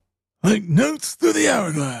like notes through the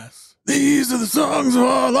hourglass. These are the songs of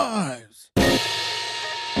our lives.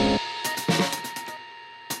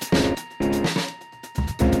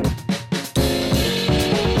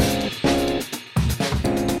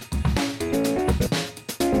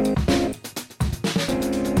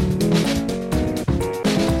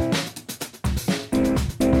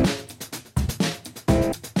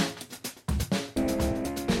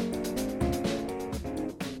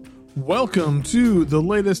 Welcome to the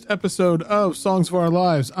latest episode of Songs of Our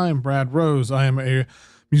Lives. I'm Brad Rose. I am a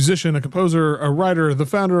musician, a composer, a writer, the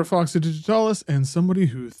founder of Foxy Digitalis, and somebody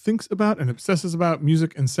who thinks about and obsesses about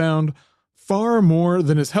music and sound far more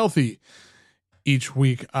than is healthy. Each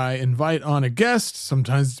week I invite on a guest.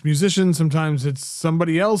 Sometimes it's a musician, sometimes it's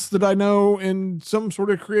somebody else that I know in some sort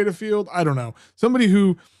of creative field. I don't know. Somebody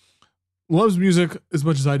who loves music as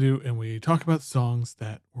much as I do, and we talk about songs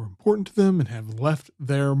that were important to them and have left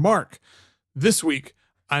their mark. This week,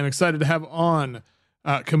 I'm excited to have on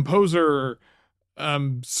composer,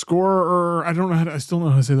 scorer. I still don't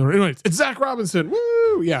know how to say the word. Anyways, it's Zach Robinson.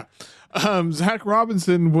 Woo! Yeah. Zach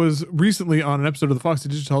Robinson was recently on an episode of the Foxy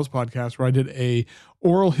Digitalis podcast where I did a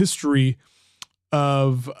oral history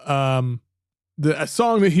of a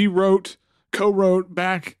song that he co-wrote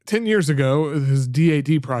back 10 years ago, his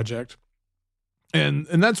DAD project. And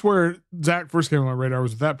that's where Zach first came on my radar,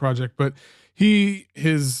 was with that project. But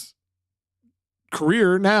his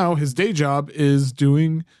career now, his day job is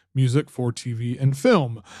doing music for TV and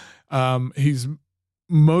film. He's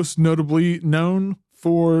most notably known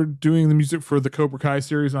for doing the music for the Cobra Kai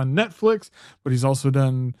series on Netflix, but he's also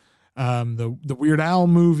done the Weird Al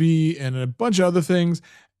movie and a bunch of other things.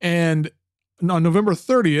 And on November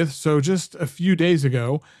 30th, so just a few days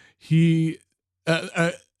ago,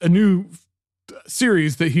 a new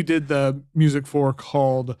series that he did the music for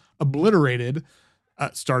called Obliterated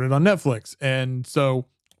started on Netflix. And so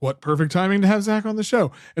what perfect timing to have Zach on the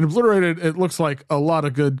show. And Obliterated, it looks like a lot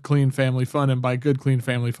of good, clean family fun. And by good, clean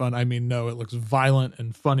family fun, I mean, no, it looks violent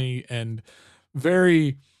and funny and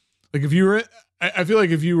very, like, I feel like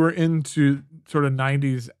if you were into sort of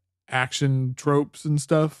 90s action tropes and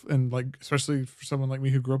stuff, and like, especially for someone like me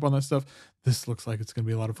who grew up on that stuff, this looks like it's going to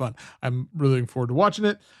be a lot of fun. I'm really looking forward to watching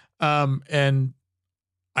it. And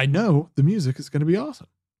I know the music is going to be awesome.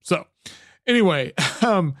 So anyway,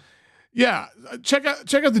 yeah, check out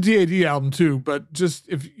the DAD album too. But just,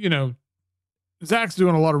 if Zach's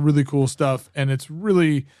doing a lot of really cool stuff, and it's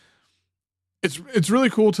really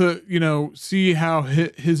cool to, see how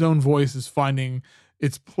his own voice is finding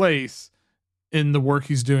its place in the work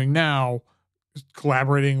he's doing now,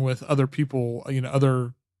 collaborating with other people,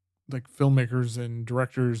 other like filmmakers and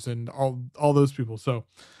directors and all those people. So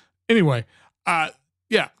anyway,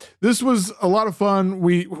 yeah, this was a lot of fun.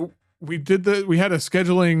 We had a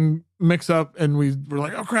scheduling mix up, and we were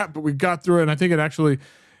like, oh crap, but we got through it. And I think it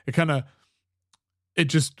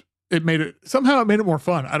made it more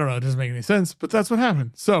fun. I don't know. It doesn't make any sense, but that's what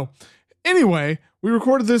happened. So anyway, we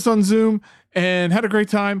recorded this on Zoom and had a great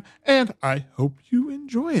time, and I hope you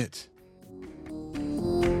enjoy it.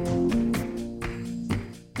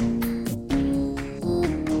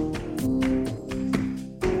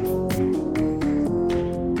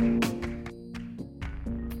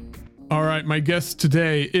 All right, my guest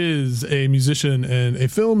today is a musician and a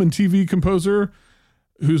film and TV composer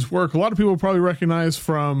whose work a lot of people probably recognize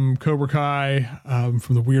from Cobra Kai,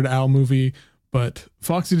 from the Weird Al movie, but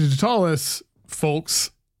Foxy Digitalis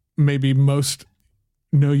folks maybe most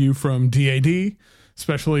know you from DAD,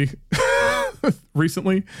 especially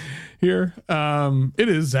recently here. It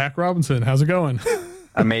is Zach Robinson. How's it going?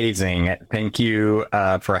 Amazing. Thank you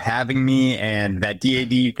for having me. And that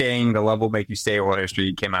DAD thing, The Love Will Make You Stay, Oral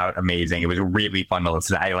History, came out amazing. It was really fun to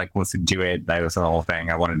listen to. I listened to it. I listened to the whole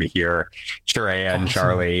thing. I wanted to hear Sharaya and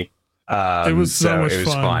Charlie. It was so much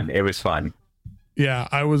fun. It was fun. Yeah,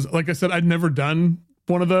 I was, like I said, I'd never done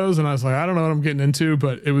one of those, and I was like, I don't know what I'm getting into,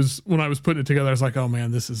 but it was, when I was putting it together, I was like, oh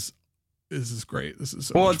man, this is great. This is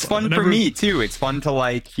so well, it's fun for me too. It's fun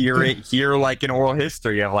to hear like an oral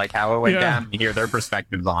history of like how it went down and hear their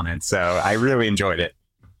perspectives on it. So I really enjoyed it.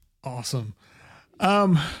 Awesome.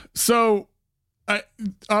 So I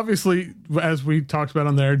obviously, as we talked about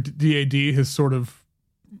on there, DAD has sort of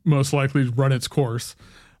most likely run its course.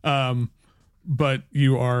 But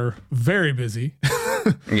you are very busy.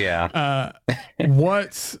 Yeah.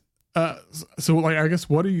 So like, I guess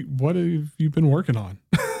what have you been working on?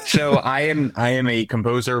 So I am a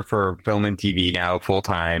composer for film and TV now full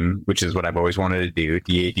time, which is what I've always wanted to do.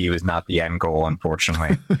 DAD was not the end goal,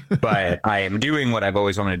 unfortunately, but I am doing what I've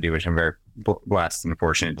always wanted to do, which I'm very blessed and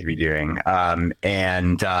fortunate to be doing.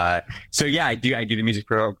 So yeah, I do the music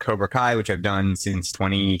for Cobra Kai, which I've done since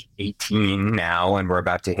 2018 now, and we're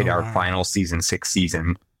about to hit our final season, 6th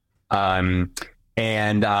season. I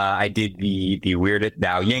did the Weird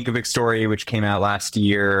Al Yankovic story, which came out last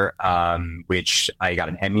year, which I got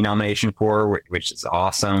an Emmy nomination for, which is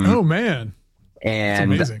awesome. Oh man,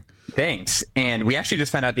 and that's amazing. Thanks. And we actually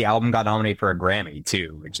just found out the album got nominated for a Grammy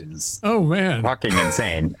too, which is fucking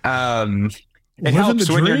insane. It helps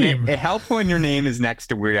when your name is next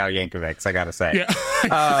to Weird Al Yankovic, I gotta say.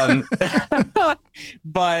 Yeah.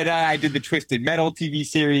 But I did the Twisted Metal TV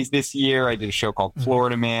series this year. I did a show called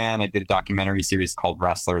Florida Man. I did a documentary series called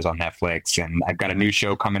Wrestlers on Netflix, and I've got a new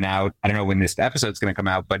show coming out. I don't know when this episode's going to come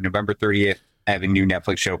out, but November 30th, I have a new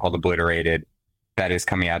Netflix show called Obliterated that is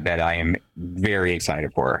coming out that I am very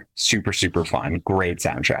excited for. Super, super fun. Great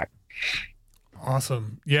soundtrack.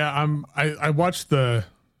 Awesome. Yeah, I watched the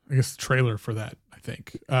trailer for that, I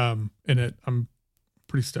think. I'm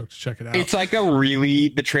pretty stoked to check it out. It's like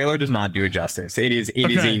the trailer does not do it justice. It is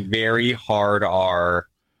a very hard R,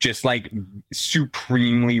 just like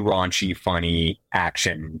supremely raunchy, funny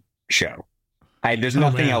action show. There's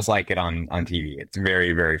nothing else like it on TV. It's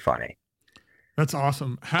very, very funny. That's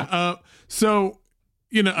awesome. So,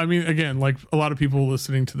 again, like a lot of people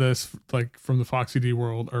listening to this, like from the Foxy D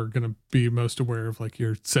world, are going to be most aware of like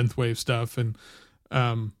your synthwave stuff and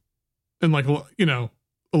like,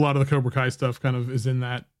 a lot of the Cobra Kai stuff kind of is in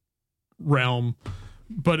that realm,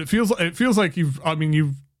 but it feels like you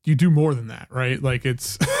do more than that, right? Like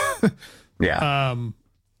it's, yeah.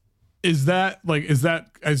 Is that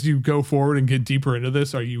as you go forward and get deeper into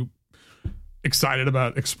this, are you excited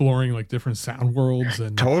about exploring like different sound worlds?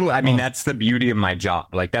 And totally. I mean, that's the beauty of my job.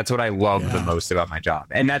 Like that's what I love the most about my job.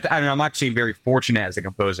 And I'm actually very fortunate as a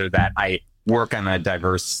composer that I work on a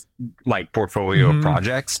diverse like portfolio of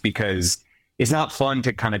projects, because it's not fun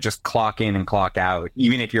to kind of just clock in and clock out.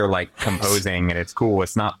 Even if you're like composing and it's cool,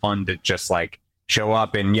 it's not fun to just like show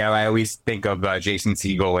up. And I always think of Jason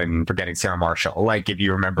Segel and Forgetting Sarah Marshall. Like if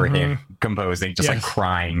you remember him composing, just like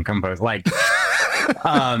crying, like,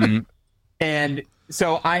 and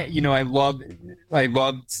so I love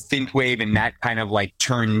synthwave, and that kind of like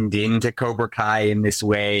turned into Cobra Kai in this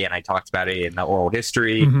way. And I talked about it in the oral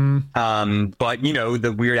history. But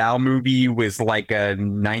the Weird Al movie was like a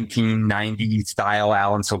 1990s style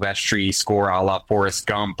Alan Silvestri score a la Forrest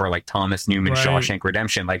Gump or like Thomas Newman Shawshank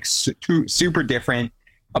Redemption, like super different.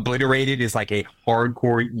 Obliterated is like a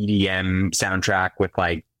hardcore EDM soundtrack with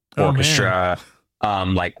like orchestra.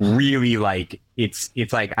 Like really like it's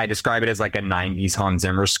like I describe it as like a 90s Hans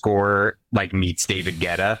Zimmer score like meets David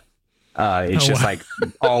Guetta. It's just like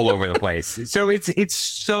all over the place. So it's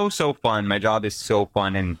so fun. My job is so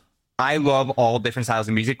fun, and I love all different styles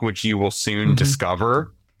of music, which you will soon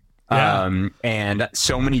discover. And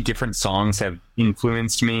so many different songs have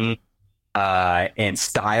influenced me, and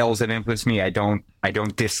styles have influenced me. I don't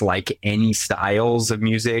dislike any styles of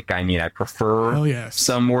music. I mean, I prefer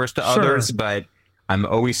some worse to others, but I'm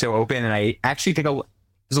always so open. And I actually think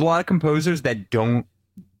there's a lot of composers that don't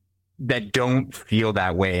feel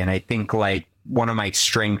that way. And I think like one of my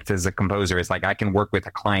strengths as a composer is like I can work with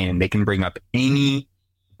a client and they can bring up any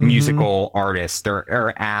musical artist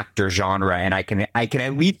or act or genre, and I can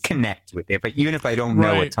at least connect with it. But even if I don't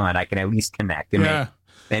know a ton, I can at least connect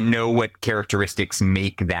and know what characteristics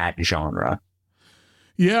make that genre.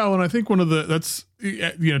 Yeah, well, and I think one of that's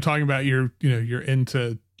talking about you're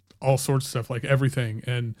into all sorts of stuff, like everything.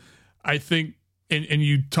 And I think, and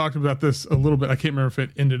you talked about this a little bit. I can't remember if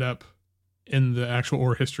it ended up in the actual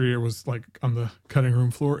oral history or was like on the cutting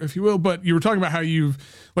room floor, if you will. But you were talking about how you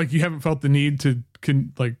haven't felt the need to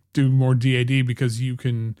do more DAD because you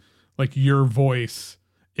can, like, your voice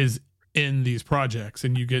is in these projects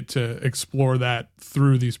and you get to explore that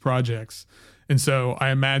through these projects. And so I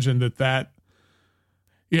imagine that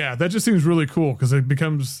just seems really cool, because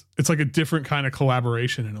it's like a different kind of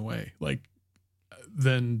collaboration in a way, like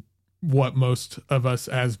than what most of us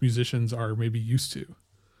as musicians are maybe used to.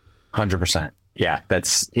 100%. Yeah.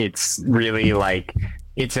 It's really like,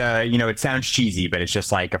 it's it sounds cheesy, but it's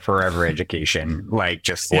just like a forever education. Like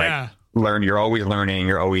like you're always learning,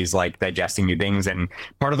 you're always like digesting new things. And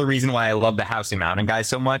part of the reason why I love the House and Mountain guys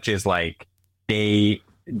so much is like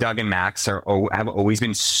Doug and Max have always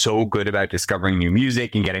been so good about discovering new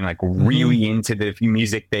music and getting like really into the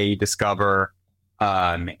music they discover.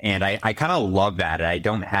 And I kind of love that. I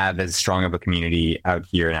don't have as strong of a community out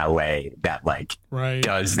here in LA that like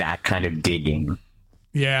does that kind of digging.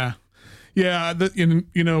 Yeah. Yeah.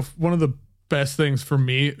 One of the best things for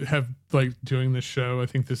me have like doing this show, I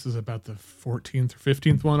think this is about the 14th or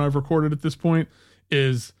 15th one I've recorded at this point,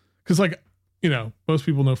 is because because like, most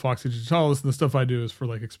people know Fox Digitalis, and the stuff I do is for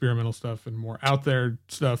like experimental stuff and more out there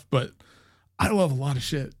stuff, but I love a lot of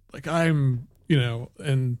shit. Like I'm,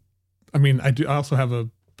 and I mean, I also have a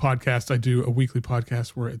podcast. I do a weekly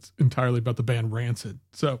podcast where it's entirely about the band Rancid.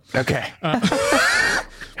 So, okay. But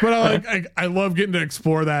I love getting to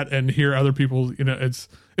explore that and hear other people, it's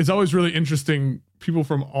always really interesting. People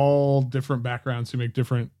from all different backgrounds who make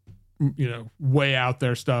different, way out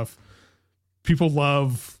there stuff. People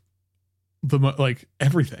love like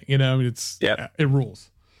everything, I mean, it rules.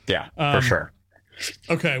 Yeah, for sure.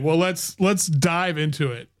 Okay. Well, let's dive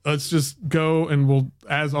into it. Let's just go, and we'll,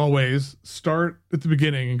 as always, start at the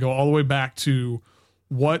beginning and go all the way back to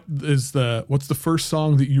what's the first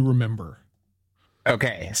song that you remember?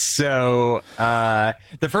 Okay, so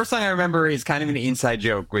the first song I remember is kind of an inside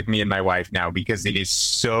joke with me and my wife now because it is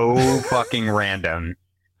so fucking random.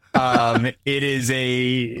 It is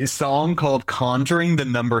a song called Conjuring the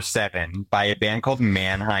Number 7 by a band called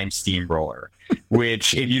Mannheim Steamroller,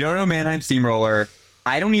 which, if you don't know Mannheim Steamroller,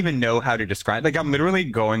 I don't even know how to describe. Like, I'm literally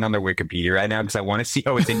going on their Wikipedia right now because I want to see.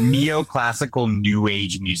 Oh, it's a neoclassical new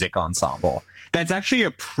age music ensemble. That's actually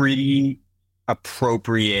a pretty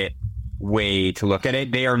appropriate way to look at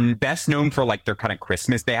it. They are best known for like their kind of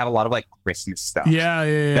Christmas. They have a lot of like Christmas stuff. Yeah.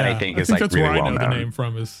 That I think is like that's really where I well know known. The name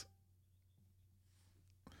from is.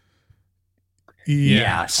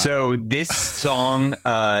 Yeah. So this song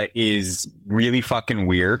is really fucking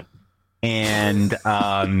weird. And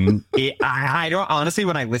I don't, honestly,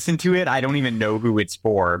 when I listen to it, I don't even know who it's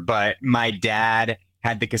for, but my dad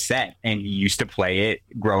had the cassette and he used to play it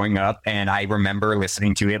growing up. And I remember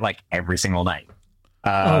listening to it like every single night.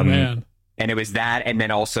 Oh man. And it was that. And then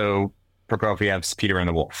also Prokofiev's Peter and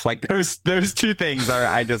the Wolf. Like those two things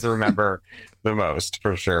I just remember the most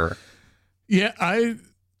for sure. Yeah. I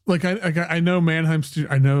know Mannheim.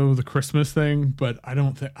 I know the Christmas thing, but I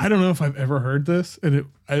don't know if I've ever heard this.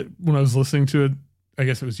 And when I was listening to it, I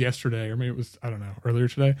guess it was yesterday, or maybe it was, I don't know, earlier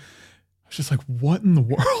today. I was just like, what in the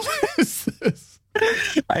world is this?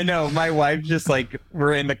 I know. My wife just like,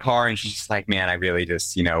 we're in the car and she's just like, man, I really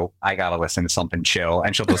just, I gotta listen to something chill,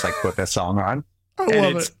 and she'll just like put this song on. I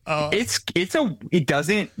love it.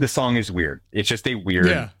 The song is weird. It's just a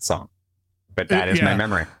weird song, but that is my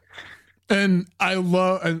memory. And I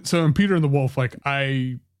love, and so in Peter and the Wolf, like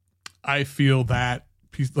I feel that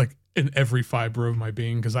piece like in every fiber of my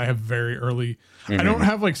being, because I have very early, I don't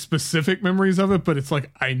have like specific memories of it, but it's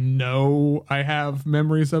like I know I have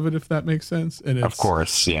memories of it, if that makes sense. And it's, of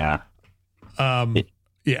course, yeah.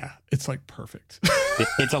 Yeah, it's like perfect.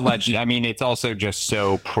 It's a legend. I mean, it's also just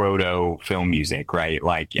so proto film music, right?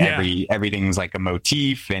 Like everything's like a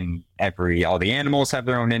motif, and all the animals have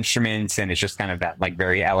their own instruments, and it's just kind of that like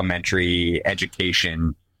very elementary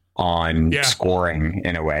education on scoring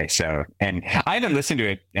in a way. So, and I haven't listened to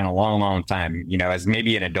it in a long, long time, as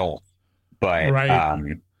maybe an adult, but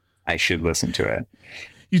I should listen to it.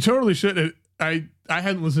 You totally should. I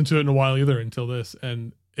hadn't listened to it in a while either until this,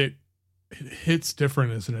 and it hits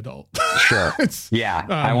different as an adult. Sure.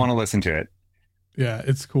 I want to listen to it. Yeah,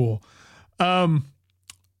 it's cool. And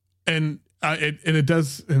it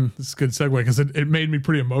does, and it's a good segue because it made me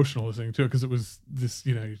pretty emotional listening to it, because it was this,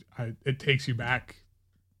 it takes you back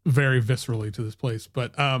very viscerally to this place.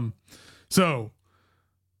 But so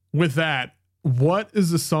with that, what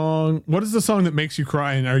is the song that makes you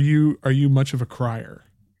cry, and are you much of a crier?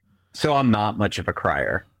 So I'm not much of a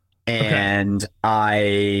crier. And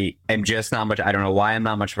I am just not much. I don't know why I'm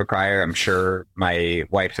not much of a crier. I'm sure my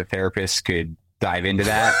wife's a therapist, could dive into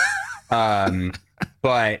that.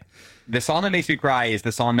 But the song that makes me cry is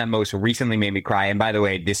the song that most recently made me cry. And by the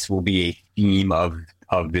way, this will be a theme of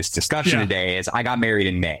this discussion today, is I got married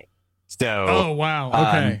in May. So, oh wow,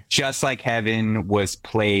 okay. Just Like Heaven was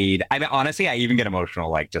played. I mean, honestly, I even get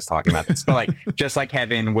emotional like just talking about this. But like, Just Like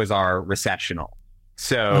Heaven was our recessional.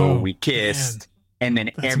 So we kissed. Man. And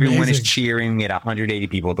then everyone is cheering at 180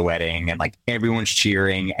 people at the wedding, and like everyone's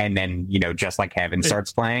cheering. And then, Just Like Heaven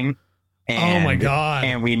starts playing. And, oh my God.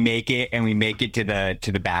 And we make it to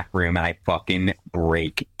the back room, and I fucking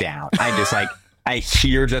break down. I just like, I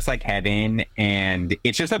hear Just Like Heaven, and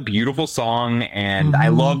it's just a beautiful song. And I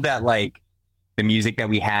love that like the music that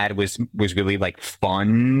we had was really like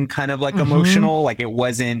fun, kind of like emotional. Like it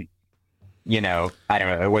wasn't, I don't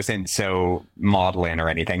know, it wasn't so maudlin or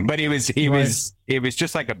anything, but it was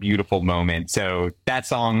just like a beautiful moment. So that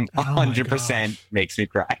song 100% makes me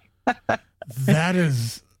cry. That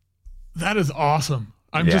is awesome.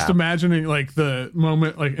 I'm just imagining like the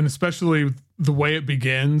moment, like, and especially the way it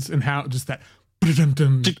begins and how just that.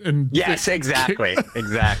 And yes, exactly.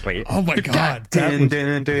 Oh my God. And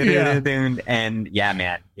yeah,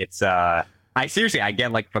 man, it's I seriously, I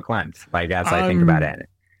get like verklempt, like as I think about it.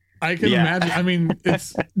 I can imagine. I mean,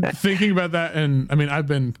 it's thinking about that, and I mean, I've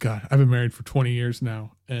been married for 20 years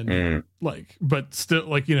now, and like, but still,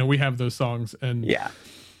 like, you know, we have those songs, and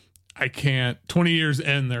I can't. 20 years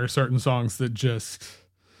in, there are certain songs that just,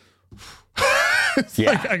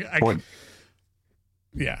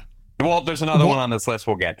 Well, there's another one on this list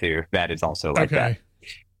we'll get to that is also like that.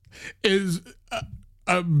 Is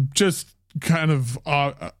just kind of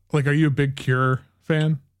like, are you a big Cure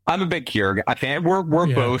fan? I'm a big Cure fan. We're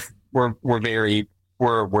both we're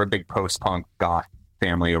a big post-punk goth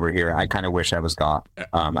family over here. I kind of wish I was goth.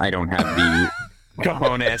 I don't have the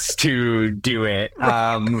cojones to do it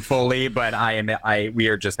fully, but we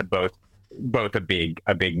are just both a big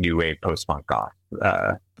new wave post-punk goth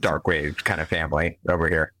dark wave kind of family over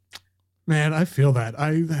here. Man, I feel that.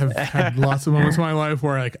 I have had lots of moments in my life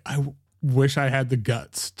where like I wish I had the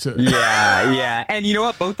guts to. Yeah. And you know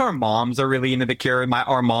what? Both our moms are really into the Cure.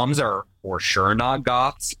 Our moms are for sure not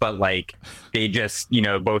goths, but like they just, you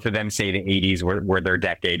know, both of them say the 80s were their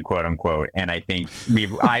decade, quote unquote. And I think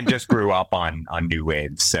I just grew up on new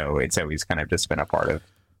waves, so it's always kind of just been a part of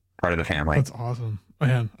the family. That's awesome,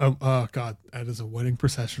 man. Oh God, that is a wedding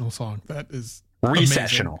processional song. That is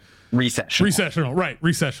recessional. Right.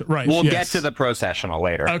 We'll get to the processional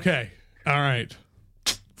later. Okay. All right.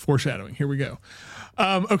 Foreshadowing. Here we go.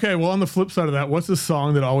 Okay. Well, on the flip side of that, what's the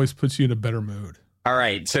song that always puts you in a better mood? All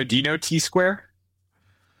right. So do you know T-Square?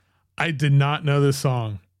 I did not know this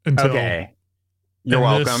song until. Okay. You're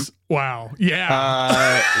welcome. Wow.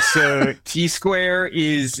 Yeah. So T-Square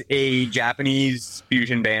is a Japanese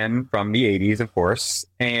fusion band from the 80s, of course.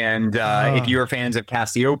 And if you're fans of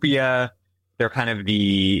Cassiopeia, they're kind of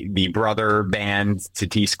the brother band to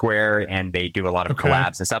T-Square, and they do a lot of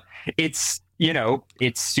collabs and stuff. It's, you know,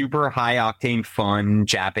 it's super high octane, fun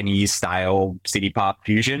Japanese style city pop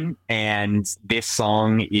fusion. And this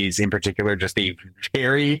song is in particular just a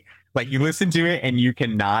very, like, you listen to it and you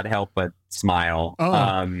cannot help but smile.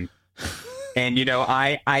 And you know,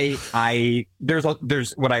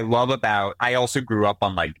 there's what I love about, I also grew up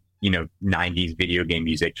on like, you know, 90s video game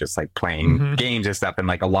music, just like playing games and stuff. And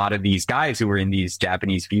like a lot of these guys who were in these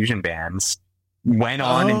Japanese fusion bands went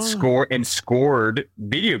on and scored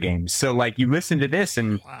video games. So like you listen to this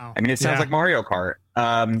and I mean, it sounds like Mario Kart.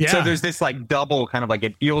 So there's this like double kind of like,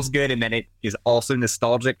 it feels good. And then it is also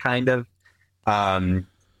nostalgic kind of.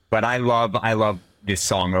 But I love this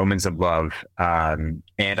song, Omens of Love. And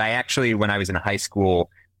I actually, when I was in high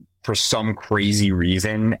school, for some crazy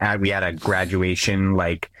reason, we had a graduation,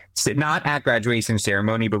 like not at graduation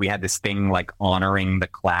ceremony, but we had this thing like honoring the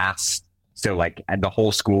class. So like the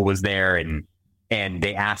whole school was there, and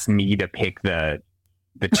they asked me to pick the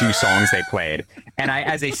two songs they played. And I,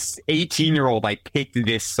 as a 18-year-old, I picked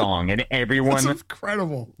this song, and everyone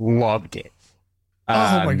incredible loved it.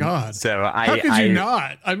 Oh my God. So how could you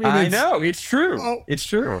not? I mean, I know it's true. It's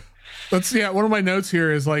true. Let's see. One of my notes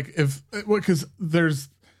here is like, because there's,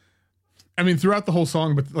 I mean, throughout the whole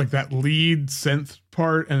song, but like that lead synth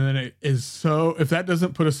part, and then it is so, if that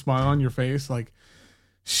doesn't put a smile on your face, like,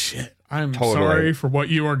 shit, I'm sorry for what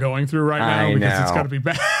you are going through right now, because it's got to be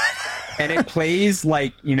bad. And it plays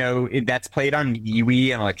like, you know, that's played on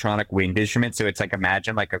Iwi, an electronic wind instrument. So it's like,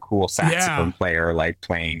 imagine like a cool saxophone player like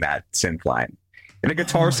playing that synth line. And the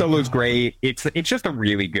guitar solo is great. It's just a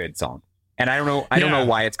really good song. And I don't know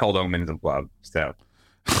why it's called Omens of Love. So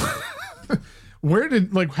how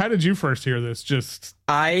did you first hear this?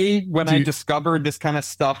 I discovered this kind of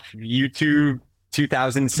stuff, YouTube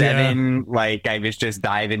 2007, like I was just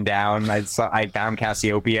diving down. I found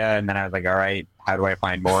Cassiopeia, and then I was like, all right, how do I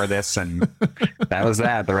find more of this? And that was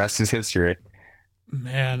that. The rest is history.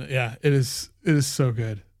 Man, yeah, it is so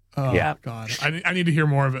good. Oh God, I need to hear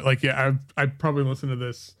more of it. Like, I probably listened to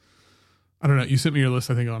this. I don't know. You sent me your list,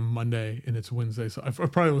 I think, on Monday, and it's Wednesday. So I've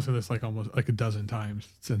probably listened to this like almost like a dozen times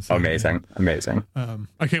since. Amazing.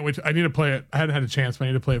 I can't wait. I need to play it. I hadn't had a chance, but I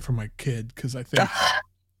need to play it for my kid, because I think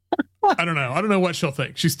I don't know what she'll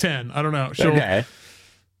think. She's 10. I don't know.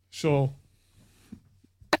 She'll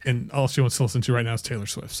and all she wants to listen to right now is Taylor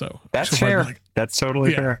Swift. So that's fair. Like, that's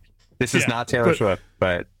totally fair. This is not Taylor Swift,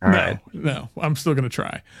 but all right. No, I'm still gonna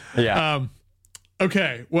try. Yeah.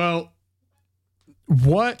 Okay. Well,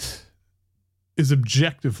 what is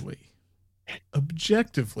objectively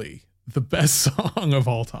the best song of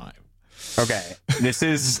all time? Okay, this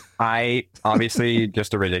is obviously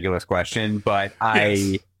just a ridiculous question, but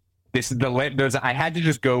this is I had to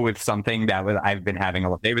just go with something that I've been having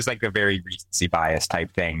it was like a very recency bias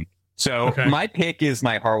type thing. So my pick is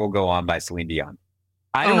My Heart Will Go On by Celine Dion.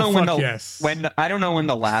 I don't know when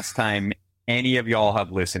the last time any of y'all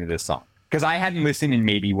have listened to this song. because I hadn't listened in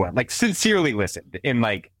maybe what, like sincerely listened in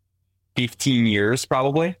like 15 years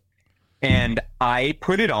probably. And I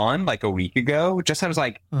put it on like a week ago. Just I was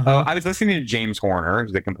like, I was listening to James Horner,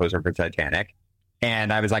 who's the composer for Titanic,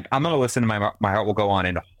 and I was like, I'm gonna listen to My Heart Will Go On,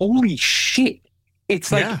 and holy shit,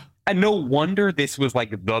 it's like, and no wonder this was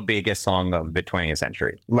like the biggest song of the 20th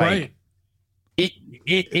century. Like, it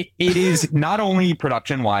is not only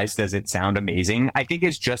production wise does it sound amazing. I think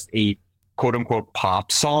it's just a quote unquote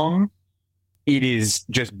pop song. It is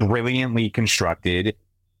just brilliantly constructed.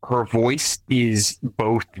 Her voice is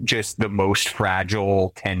both just the most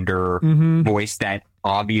fragile, tender voice that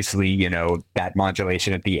obviously, you know, that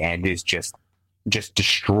modulation at the end is just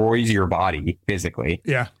destroys your body physically.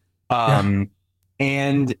 Yeah.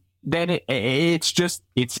 And then it's just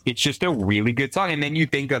a really good song. And then you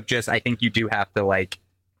think of just, I think you do have to like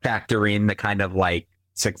factor in the kind of like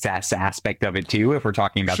success aspect of it too, if we're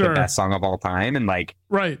talking about the best song of all time, and like,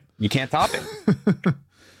 you can't top it.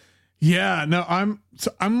 Yeah, no, I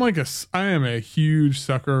am a huge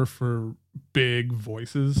sucker for big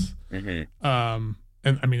voices. And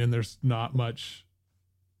I mean, and there's not much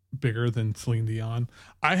bigger than Celine Dion.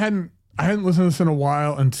 I hadn't listened to this in a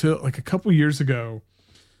while until like a couple years ago.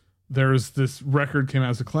 There's this record came out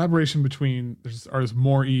as a collaboration between there's artist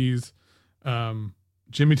Moore-Ease,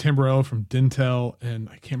 Jimmy Tamborello from Dintel, and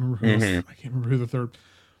I can't remember who the third.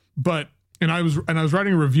 But I was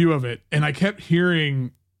writing a review of it, and I kept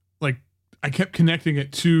hearing, like, I kept connecting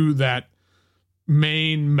it to that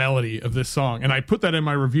main melody of this song, and I put that in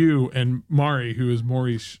my review. And Mari, who is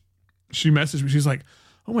Maurice, she messaged me. She's like,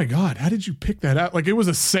 "Oh my god, how did you pick that out?" Like it was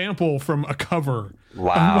a sample from a cover.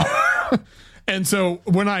 Wow. And so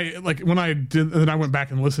when I did, then I went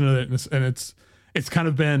back and listened to it, and it's kind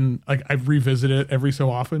of been like I've revisited it every so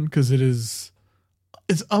often because it's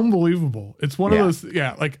unbelievable. It's one of those,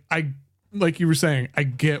 like you were saying, I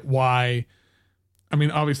get why. I mean,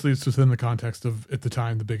 obviously it's within the context of, at the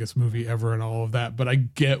time, the biggest movie ever and all of that, but I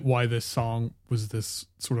get why this song was this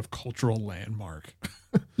sort of cultural landmark.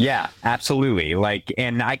 Yeah, absolutely. Like,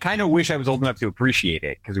 and I kind of wish I was old enough to appreciate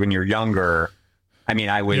it, because when you're younger, I mean,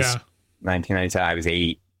 I was 1997, I was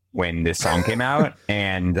 8 when this song came out,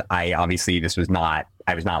 and I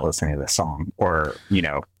was not listening to this song, or, you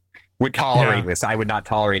know, would tolerate this. I would not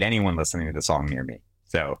tolerate anyone listening to the song near me.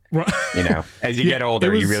 So, you know, as you get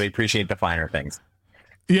older, you really appreciate the finer things.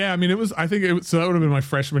 Yeah, I mean, so that would have been my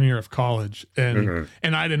freshman year of college, and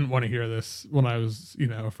I didn't want to hear this when I was, you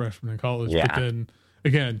know, a freshman in college. Yeah. But then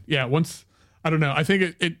again, once, I don't know, I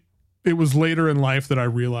think it was later in life that I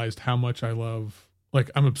realized how much I love, like,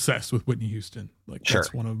 I'm obsessed with Whitney Houston. Like,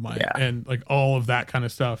 that's one of my, and like all of that kind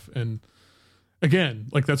of stuff. And again,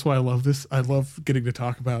 like, that's why I love this. I love getting to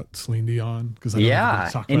talk about Celine Dion, because I don't have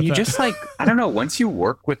to talk about that. Just like, I don't know, once you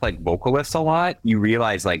work with like vocalists a lot, you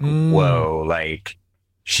realize like, whoa, like,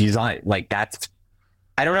 she's on, like, that's,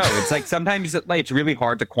 I don't know. It's like sometimes like it's really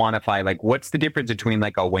hard to quantify, like, what's the difference between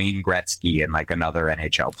like a Wayne Gretzky and like another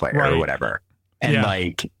NHL player or whatever. And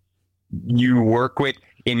like, you work with,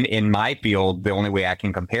 in my field, the only way I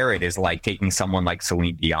can compare it is like taking someone like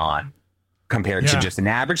Celine Dion compared to just an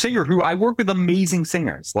average singer, who I work with amazing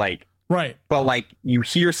singers, like, but like you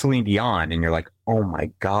hear Celine Dion and you're like, oh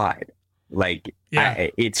my God, like,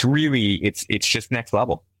 it's really, it's just next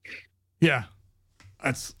level. Yeah.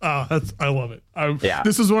 I love it.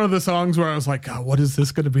 This is one of the songs where I was like, God, what is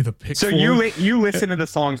this going to be the pick so for? You listen to the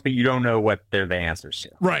songs, but you don't know what they're the answers to.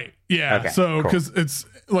 Right. Yeah. Okay, so, because it's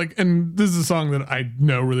like, and this is a song that I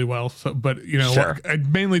know really well. So, but you know, like, I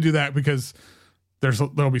mainly do that because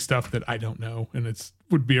there'll be stuff that I don't know, and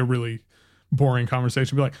would be a really boring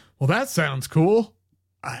conversation. Be like, well, that sounds cool.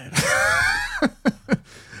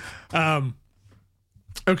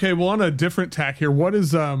 Okay, well, on a different tack here, what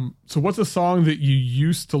is so what's a song that you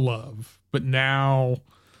used to love, but now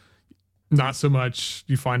not so much?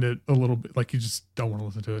 You find it a little bit like you just don't want to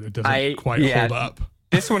listen to it. It doesn't quite hold up.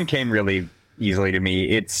 This one came really easily to me.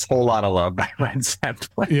 It's Whole Lotta Love by Led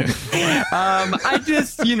Zeppelin. Yeah. I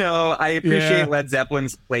just, you know, I appreciate Led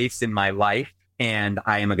Zeppelin's place in my life, and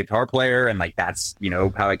I am a guitar player, and like that's, you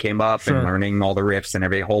know, how I came up and learning all the riffs and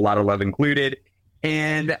every Whole Lotta Love included.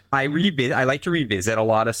 And I like to revisit a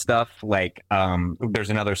lot of stuff. Like,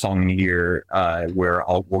 there's another song here where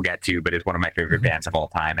we'll get to, but it's one of my favorite bands of all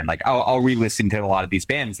time. And like, I'll re-listen to a lot of these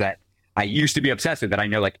bands that I used to be obsessed with, that I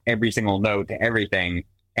know like every single note to everything.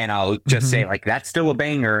 And I'll just say like, that's still a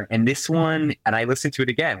banger. And this one, and I listened to it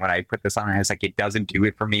again when I put this on, I was like, it doesn't do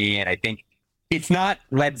it for me. And I think it's not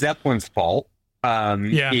Led Zeppelin's fault.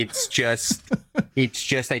 It's just,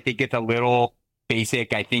 I think it's a little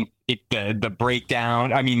basic. I think the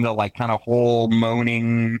breakdown, I mean, the like kind of whole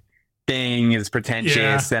moaning thing is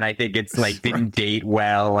pretentious, and I think it's like didn't date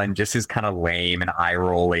well, and just is kind of lame and eye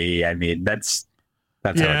rolly. I mean, that's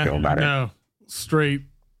how I feel about it. No, straight,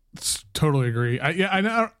 totally agree. I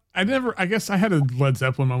never. I guess I had a Led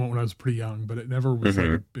Zeppelin moment when I was pretty young, but it never was like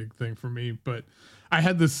a big thing for me. But I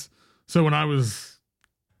had this. So when I was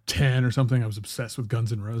 10 or something, I was obsessed with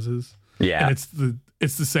Guns N' Roses. Yeah, and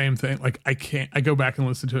it's the same thing. Like I go back and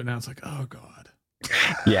listen to it now. It's like, oh god.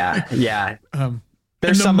 Yeah.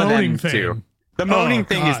 There's some of them thing. Too. The moaning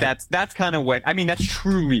thing is that's kind of what I mean. That's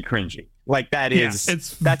truly cringy. Like that is.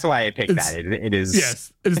 That's why I picked that. It is.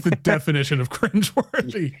 Yes, it is the definition of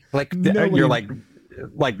cringeworthy. Like you're like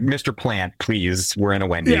Mr. Plant, please. We're in a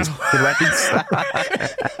Wendy's.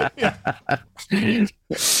 Yeah.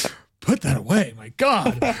 Put that away, my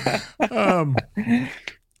God.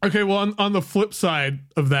 Okay, well, on the flip side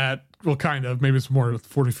of that, well, kind of, maybe it's more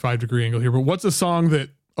 45-degree angle here, but what's a song that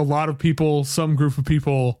a lot of people, some group of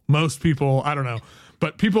people, most people, I don't know,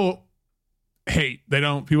 but people hate.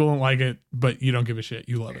 People don't like it, but you don't give a shit.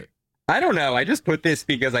 You love it. I don't know. I just put this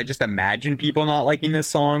because I just imagine people not liking this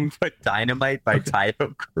song, but Dynamite by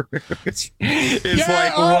Typo Cruz is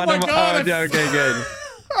like one of them. Okay, good.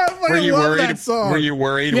 Were you worried? Were you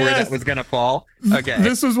worried where that was gonna fall? Okay,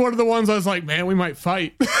 this was one of the ones I was like, man, we might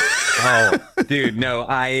fight. Oh, dude, no,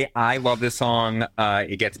 I love this song.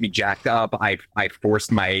 It gets me jacked up. I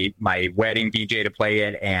forced my wedding DJ to play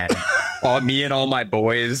it, and me and all my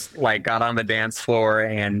boys like got on the dance floor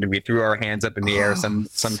and we threw our hands up in the air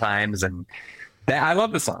sometimes. And I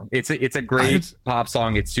love the song. It's a great pop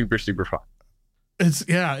song. It's super fun. It's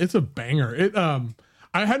a banger.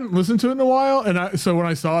 I hadn't listened to it in a while, and so when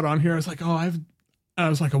I saw it on here, I was like, I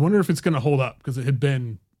wonder if it's going to hold up, because it had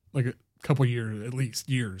been like a couple years, at least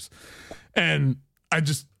years, and I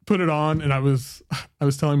just put it on, and I was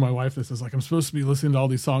telling my wife this. I was like, I'm supposed to be listening to all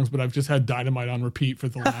these songs, but I've just had Dynamite on repeat for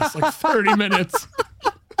the last like 30 minutes.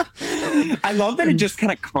 I love that it just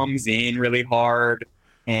kind of comes in really hard,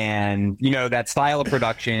 and that style of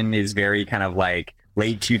production is very kind of like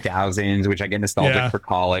late 2000s, which I get nostalgic for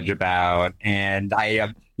college about. And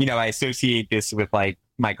I associate this with like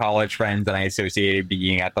my college friends, and I associated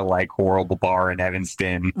being at the like horrible bar in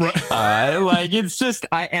Evanston. Right. Like it's just,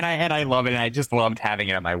 I love it. And I just loved having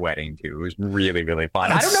it at my wedding too. It was really, really fun.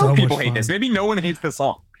 That's I don't know if people hate this. Maybe no one hates the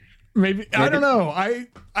song. Maybe I don't know. I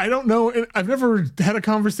don't know. I've never had a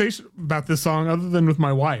conversation about this song other than with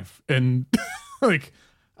my wife. And like,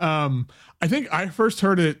 I think I first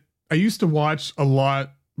heard it. I used to watch a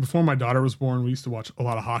lot before my daughter was born. We used to watch a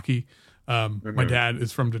lot of hockey. My dad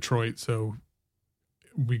is from Detroit, so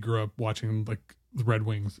we grew up watching like the Red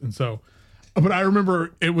Wings. And so, but I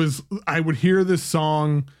remember I would hear this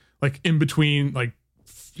song like in between, like,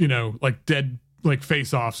 like dead, like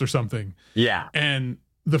face-offs or something. Yeah. And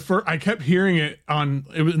I kept hearing it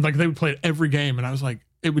it was like they would play it every game, and I was like,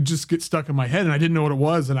 it would just get stuck in my head, and I didn't know what it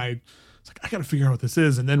was. And I was like, I got to figure out what this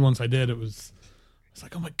is. And then once I did, it's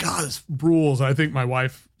like, oh my God, this rules. I think my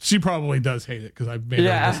wife, she probably does hate it because I made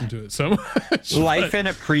her listen to it so much. Life in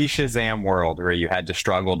a pre-Shazam world where you had to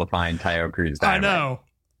struggle to find Taio Cruz Dynamite. I know.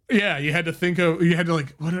 Yeah, you had to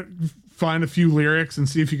like find a few lyrics and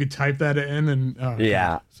see if you could type that in. And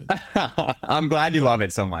I'm glad you love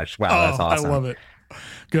it so much. Wow, that's awesome. I love it.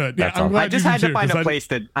 Good. Yeah, I'm glad I just had to find a place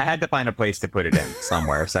to. I had to find a place to put it in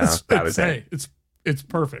somewhere. So that was it. It's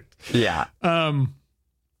perfect. Yeah.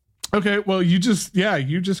 Okay, well, you just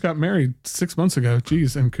got married 6 months ago.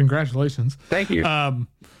 Jeez, and congratulations. Thank you.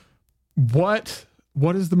 What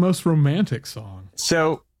is the most romantic song?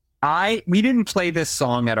 So we didn't play this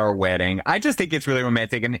song at our wedding. I just think it's really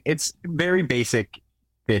romantic, and it's very basic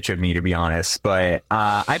bitch of me, to be honest. But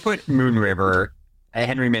I put Moon River,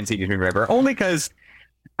 Henry Mancini's Moon River, only because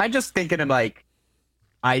I just thinking of like,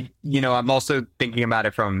 I'm also thinking about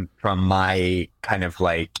it from my kind of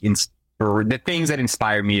like the things that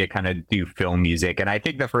inspired me to kind of do film music. And I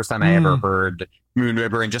think the first time I ever heard Moon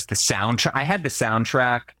River and just the soundtrack, I had the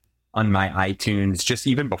soundtrack on my iTunes just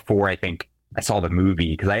even before I think I saw the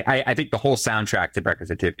movie, because I think the whole soundtrack to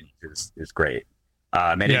Breakfast at Tiffany's is great.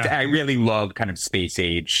 I really love kind of space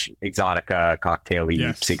age, exotica, cocktail-y,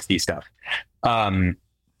 60s stuff.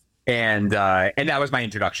 And that was my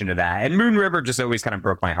introduction to that. And Moon River just always kind of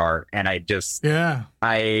broke my heart. And I just,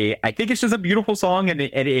 I think it's just a beautiful song, and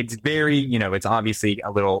it's very, it's obviously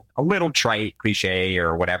a little trite cliche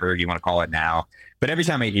or whatever you want to call it now. But every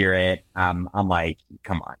time I hear it, I'm like,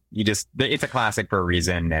 come on, it's a classic for a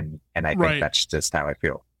reason. And I think that's just how I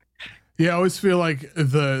feel. Yeah. I always feel like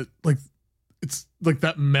it's like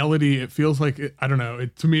that melody. It feels like, I don't know.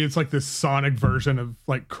 To me, it's like this sonic version of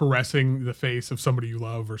like caressing the face of somebody you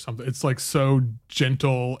love or something. It's like so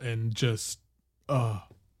gentle and just,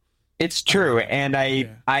 It's true, and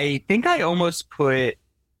Yeah. I think I almost put.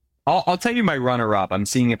 I'll tell you my runner up. I'm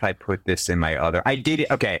seeing if I put this in my other. I did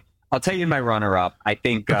it. Okay, I'll tell you my runner up. I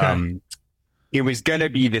think Okay. it was gonna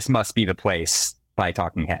be "This Must Be the Place" by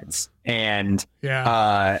Talking Heads, and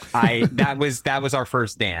Yeah. I that was our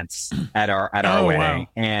first dance at our Oh wedding, wow.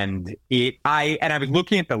 and I was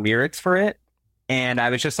looking at the lyrics for it, and I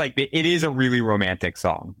was just like, it is a really romantic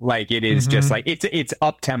song. Like it is just Hmm. like it's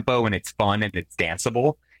up tempo and it's fun and it's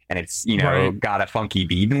danceable and it's Right. got a funky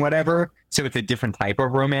beat and whatever. So it's a different type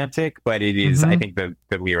of romantic, but it is. I Hmm. think the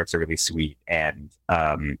lyrics are really sweet, and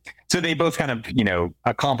so they both kind of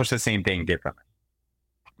accomplish the same thing differently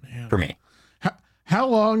Man. for me. How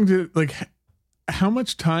long did like how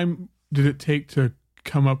much time did it take to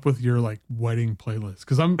come up with your like wedding playlist?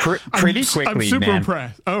 Because Pretty quickly, I'm super man.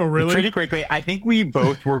 impressed. Oh, really? Pretty quickly. I think we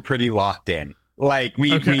both were pretty locked in. Like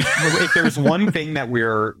Okay. if there's one thing that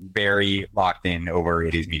we're very locked in over,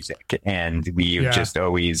 it is music, and we've Yeah. just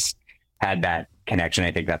always had that connection.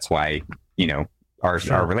 I think that's why our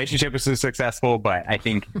Sure. relationship was so successful. But I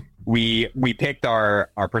think we picked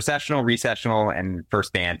our processional, recessional, and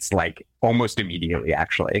first dance like almost immediately,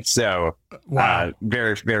 actually. So Wow.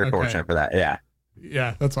 very very Okay. fortunate for that. Yeah.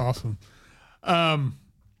 Yeah, that's awesome. Um,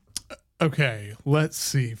 okay, let's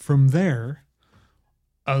see. From there,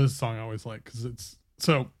 oh, this song I always like because it's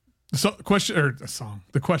so question or a song.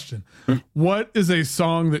 The question: what is a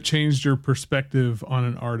song that changed your perspective on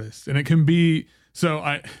an artist? And it can be so.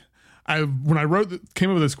 I when I came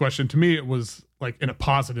up with this question, to me it was like in a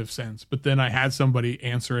positive sense, but then I had somebody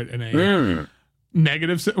answer it in a Mm.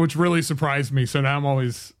 negative sense, which really surprised me. So now I'm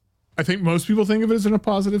always. I think most people think of it as in a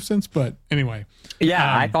positive sense, but anyway. Yeah,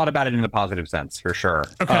 I Um, thought about it in the positive sense for sure.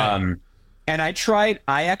 Okay. And I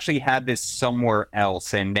actually had this somewhere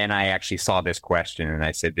else, and then I actually saw this question, and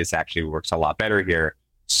I said, this actually works a lot better here.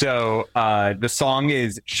 So the song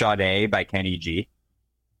is Sade by Kenny G.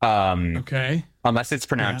 Okay. Unless it's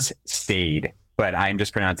pronounced Stade, but I'm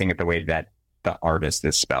just pronouncing it the way that the artist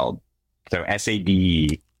is spelled. So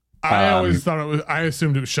Sade. I always thought it was. I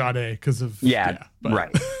assumed it was Sade because of Yeah, but-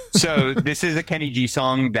 right. So this is a Kenny G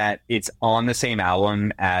song that it's on the same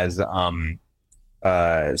album as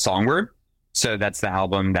Songword. So that's the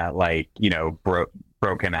album that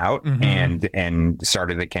broke him out Mhm. and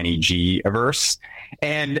started the Kenny G verse.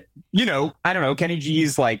 And I don't know, Kenny G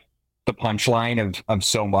is like the punchline of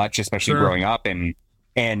so much, especially Sure. growing up, and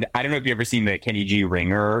I don't know if you've ever seen the Kenny G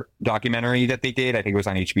Ringer documentary that they did. I think it was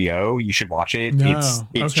on HBO. You should watch it. No.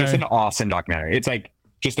 It's just Okay. an awesome documentary. It's like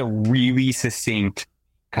just a really succinct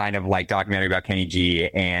kind of like documentary about Kenny G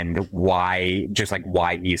and why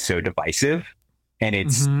he's so divisive. And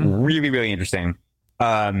it's Mhm. really, really interesting.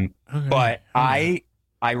 Okay. But Yeah.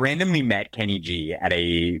 I randomly met Kenny G at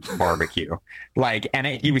a barbecue,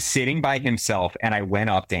 he was sitting by himself, and I went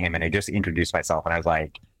up to him and I just introduced myself, and I was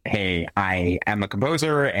like, "Hey, I am a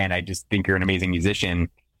composer, and I just think you're an amazing musician."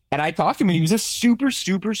 And I talked to him, and he was a super,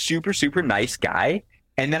 super, super, super nice guy.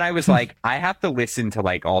 And then I was like, I have to listen to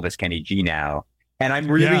like all this Kenny G now, and I'm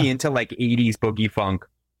really Yeah. into like '80s boogie funk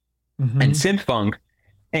Mhm. and synth funk.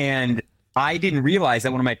 And I didn't realize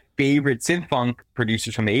that one of my favorite synth funk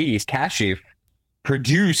producers from the '80s, Kashif,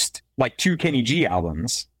 produced like 2 Kenny G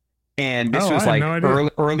albums. And this Oh, was I had like no idea.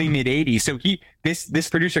 early mid '80s. So this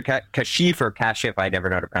producer Kashif or Kashif, I never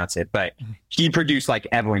know how to pronounce it, but he produced like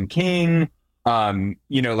Evelyn King.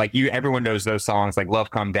 Everyone knows those songs like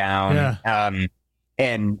Love Come Down. Yeah.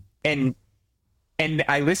 And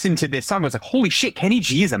I listened to this song. I was like, holy shit, Kenny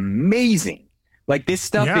G is amazing. Like this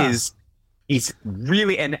stuff Yeah. is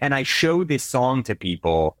really, and I show this song to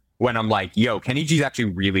people when I'm like, yo, Kenny G's actually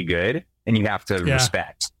really good, and you have to Yeah.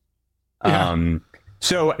 respect. Yeah.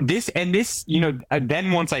 So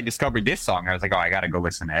then once I discovered this song, I was like, oh, I got to go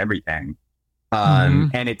listen to everything.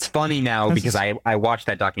 Mhm. And it's funny now That's because I watched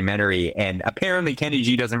that documentary, and apparently Kenny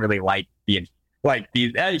G doesn't really like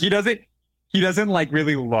he doesn't like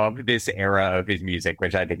really love this era of his music,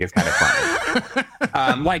 which I think is kind of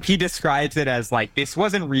funny. Like he describes it as like, this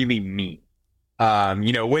wasn't really me.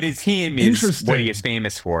 What is him is what he is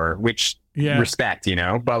famous for, which Yeah. respect,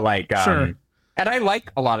 but like, Sure. and I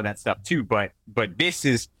like a lot of that stuff too, but this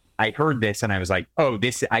is, I heard this and I was like, oh,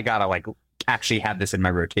 I gotta like actually have this in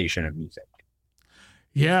my rotation of music.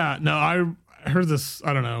 Yeah. No, I heard this.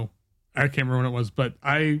 I don't know. I can't remember when it was, but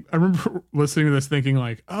I remember listening to this thinking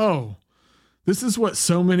like, oh, this is what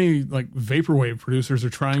so many like vaporwave producers are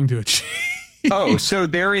trying to achieve. Oh, so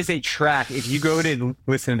there is a track. If you go to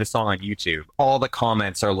listen to the song on YouTube, all the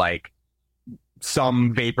comments are like,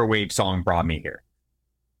 some vaporwave song brought me here.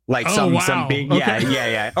 Like Oh, some wow. big, Okay.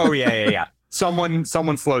 yeah. Oh yeah. Someone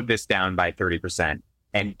slowed this down by 30%.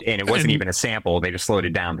 and it wasn't even a sample. They just slowed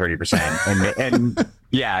it down 30%. And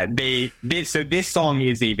yeah, so this song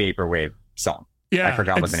is a vaporwave song. Yeah, I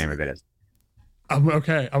forgot what the name of it is.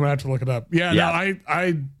 Okay, I'm gonna have to look it up. Yeah. No,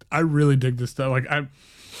 I really dig this stuff. Like I'm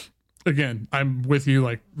with you.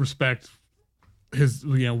 Like, respect his,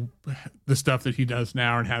 the stuff that he does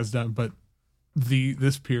now and has done, but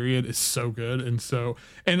this period is so good. And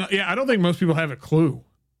I don't think most people have a clue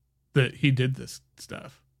that he did this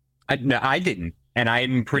stuff. No, I didn't, and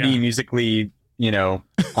I'm pretty musically,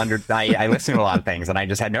 I listen to a lot of things, and I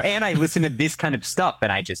just had and I listen to this kind of stuff,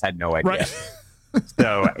 and I just had no idea. Right.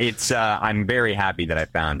 So it's I'm very happy that I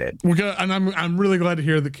found it. We're good, and I'm really glad to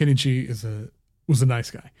hear that Kenny G was a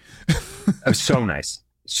nice guy. So nice.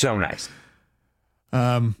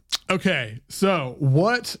 Okay, so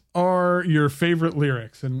what are your favorite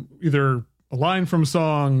lyrics? And either a line from a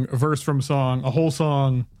song, a verse from a song, a whole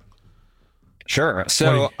song. Sure.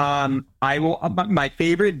 So I will my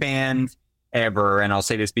favorite band ever, and I'll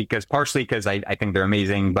say this partially because I think they're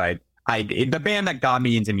amazing, but the band that got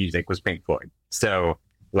me into music was Pink Floyd. So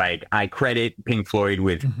like, I credit Pink Floyd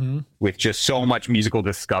with just so much musical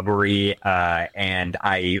discovery, and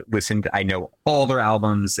I know all their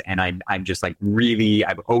albums, and I'm just like, really,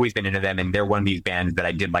 I've always been into them, and they're one of these bands that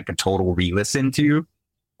I did like a total re-listen to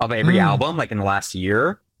of every album, like in the last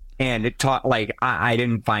year, and it taught, like, I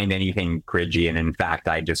didn't find anything cringy, and in fact,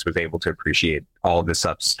 I just was able to appreciate all of this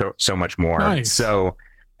stuff so much more. Nice. So,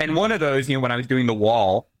 and one of those, when I was doing The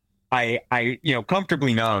Wall, I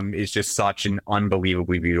Comfortably Numb is just such an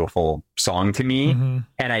unbelievably beautiful song to me.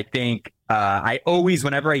 And I think I always,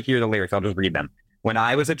 whenever I hear the lyrics, I'll just read them. When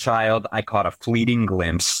I was a child, I caught a fleeting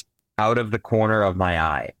glimpse out of the corner of my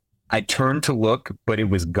eye. I turned to look, but it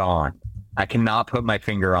was gone. I cannot put my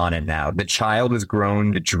finger on it now. The child is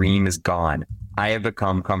grown. The dream is gone. I have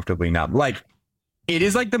become comfortably numb. Like, it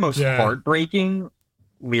is like the most heartbreaking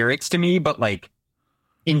lyrics to me, but like,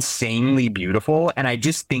 insanely beautiful. And I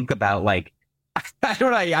just think about, like,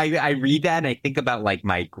 I read that and I think about like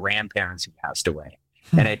my grandparents who passed away,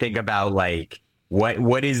 and I think about like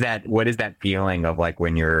what is that feeling of like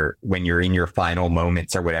when you're in your final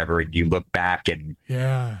moments or whatever, and you look back and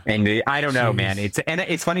I don't know, man.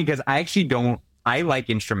 It's funny because I like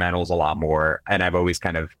instrumentals a lot more, and I've always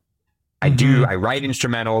kind of I write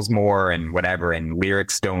instrumentals more and whatever, and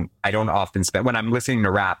lyrics I don't often spend, when I'm listening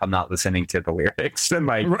to rap, I'm not listening to the lyrics, and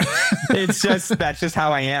like, that's just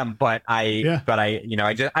how I am. But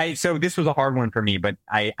so this was a hard one for me, but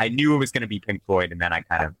I knew it was going to be Pink Floyd, and then I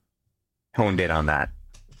kind of honed in on that.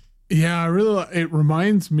 Yeah, it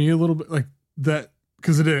reminds me a little bit like that,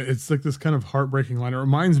 because it's like this kind of heartbreaking line. It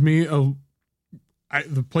reminds me of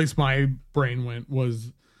the place my brain went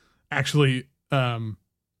was actually,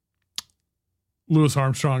 Louis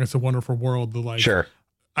Armstrong, It's a Wonderful World.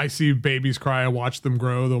 I see babies cry, I watch them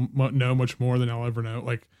grow, they'll know much more than I'll ever know.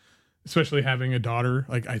 Like, especially having a daughter,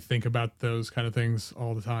 like, I think about those kind of things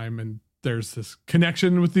all the time, and there's this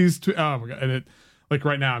connection with these two. Oh my God. And it, like,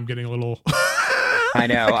 right now I'm getting a little I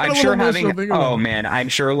know. I'm sure man, I'm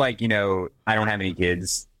sure, like, I don't have any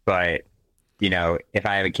kids, but if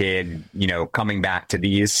I have a kid, coming back to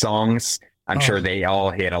these songs, I'm sure they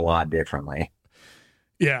all hit a lot differently.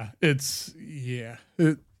 Yeah,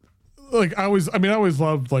 like I always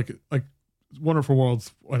loved like Wonderful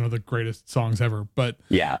World's one of the greatest songs ever, but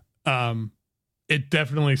it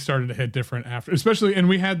definitely started to hit different after, especially, and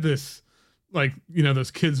we had this, like,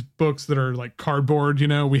 those kids books that are like cardboard,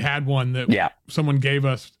 we had one that someone gave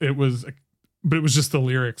us, but it was just the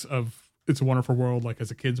lyrics of It's a Wonderful World, like,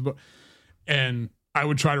 as a kid's book, and I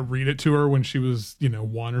would try to read it to her when she was,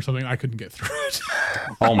 1 or something. I couldn't get through it.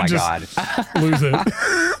 Oh my God. Lose it.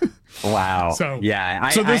 Wow. So I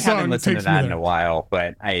haven't listened to that in a while,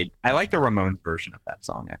 but I like the Ramones version of that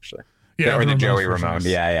song, actually. Yeah. Or the Joey Ramone.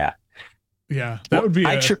 Yeah. Yeah. That would be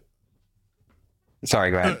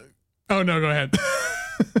Sorry, go ahead. Oh no, go ahead.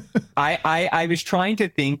 I was trying to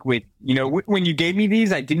think with, when you gave me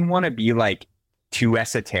these, I didn't want to be like too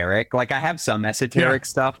esoteric. Like, I have some esoteric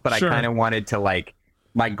stuff, but I kind of wanted to, like,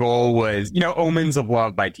 my goal was, Omens of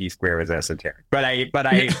Love by T-Square was esoteric, but I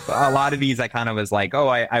a lot of these I kind of was like,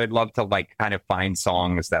 I would love to, like, kind of find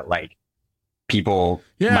songs that, like, people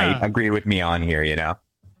might agree with me on here,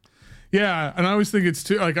 Yeah, and I always think it's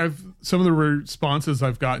too, like, some of the responses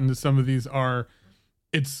I've gotten to some of these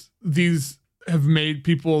these have made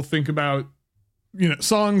people think about,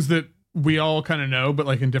 songs that we all kind of know, but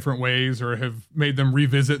like in different ways, or have made them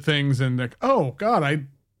revisit things and like, oh God, I'd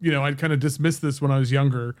kind of dismissed this when I was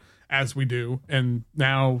younger, as we do. And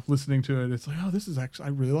now listening to it, it's like, oh, this is actually, I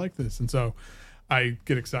really like this. And so I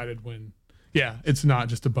get excited when, it's not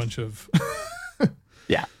just a bunch of,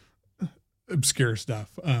 obscure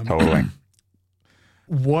stuff. Totally.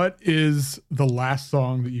 What is the last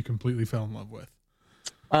song that you completely fell in love with?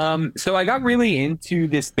 So I got really into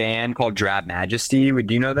this band called Drab Majesty.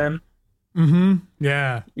 Do you know them? Mm-hmm.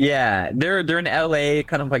 Yeah. Yeah, they're in LA,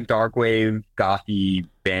 kind of like dark wave gothy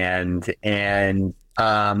band, and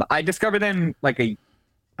I discovered them like I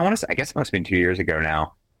want to say, I guess it must have been 2 years ago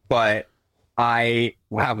now, but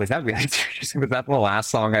wow, was that really 2 years? Was that the last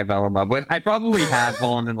song I fell in love with? I probably had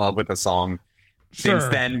fallen in love with a song since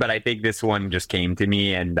then, but I think this one just came to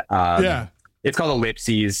me, and yeah. It's called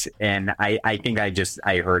Ellipses, and I think I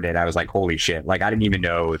heard it. I was like, holy shit. Like, I didn't even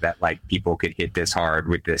know that like people could hit this hard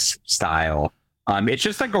with this style. It's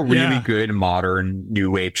just like a really good modern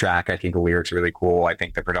new wave track. I think the lyrics are really cool. I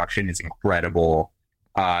think the production is incredible.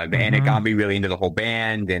 And it got me really into the whole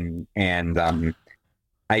band, and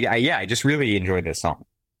I just really enjoyed this song.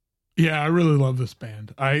 Yeah, I really love this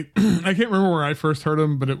band. I can't remember where I first heard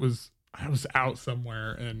them, but I was out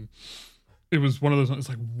somewhere, and it was one of those ones. It's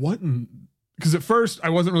like, what in... Because at first I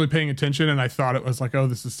wasn't really paying attention, and I thought it was like, oh,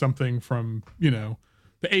 this is something from, the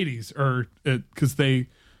 80s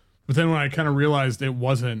but then when I kind of realized it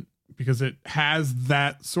wasn't, because it has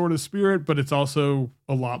that sort of spirit, but it's also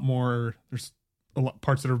a lot more, there's a lot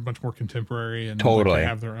parts that are much more contemporary and totally they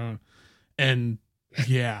have their own. And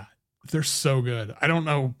yeah, they're so good. I don't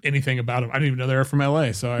know anything about them. I didn't even know they were from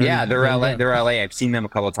LA. So they're LA. They're LA. I've seen them a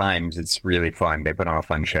couple of times. It's really fun. They put on a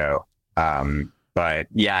fun show. But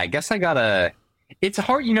yeah, I guess it's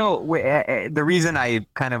hard, the reason I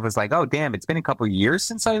kind of was like, oh, damn, it's been a couple of years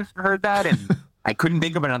since I've heard that. And I couldn't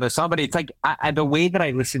think of another song, but it's like the way that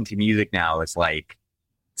I listen to music now is like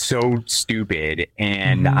so stupid.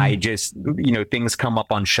 And I just, things come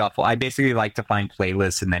up on shuffle. I basically like to find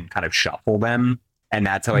playlists and then kind of shuffle them. And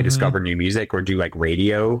that's how I discover new music, or do like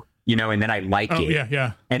radio, and then I like it. Yeah,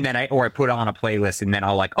 yeah. And then I put on a playlist, and then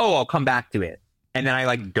I'll come back to it. And then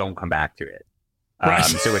I don't come back to it. Right.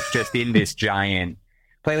 So it's just in this giant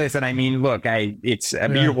playlist. And I mean, look, it's a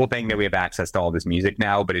beautiful thing that we have access to all this music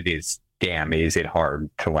now, but is it hard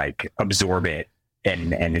to absorb it.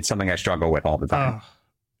 And it's something I struggle with all the time.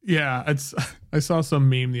 Yeah. I saw some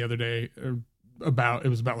meme the other day about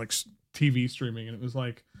TV streaming, and it was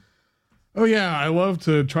like, oh yeah, I love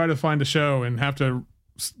to try to find a show and have to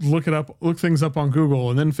look things up on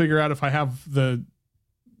Google and then figure out if I have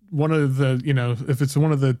one of the, if it's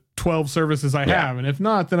one of the 12 services I have. And if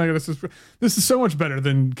not, then I got to, this is so much better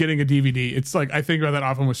than getting a DVD. It's like, I think about that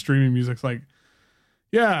often with streaming music. It's like,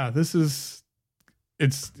 yeah, it's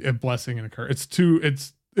a blessing and a curse.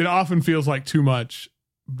 It often feels like too much,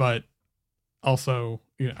 but also,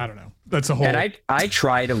 I don't know. That's a whole. And I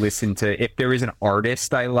try to listen to, if there is an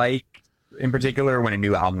artist I like in particular, when a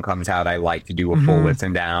new album comes out, I like to do a full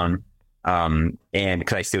listen down. And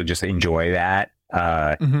because I still just enjoy that.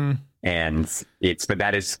 And but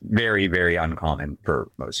that is very, very uncommon for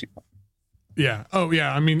most people. Yeah. Oh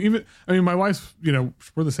yeah. I mean, my wife's,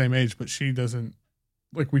 we're the same age, but she doesn't,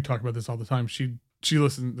 we talk about this all the time. She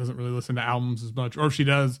doesn't really listen to albums as much, or if she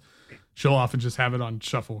does, she'll often just have it on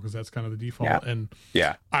shuffle, because that's kind of the default. Yeah. And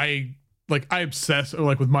I obsess,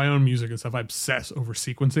 or with my own music and stuff, I obsess over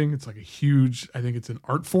sequencing. It's I think it's an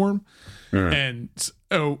art form. And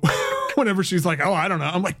so whenever she's like, oh, I don't know,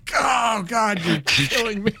 I'm like, oh God, you're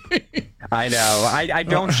killing me. I know. I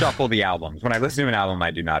don't shuffle the albums. When I listen to an album,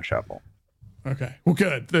 I do not shuffle. Okay. Well,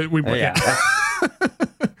 good.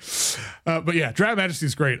 But yeah, Drab Majesty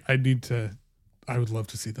is great. I would love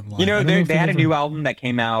to see them live. They had a new album that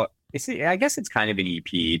came out. I guess it's kind of an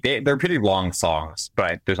EP. They're pretty long songs,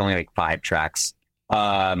 but there's only 5 tracks.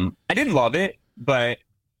 I didn't love it, but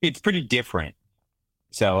it's pretty different.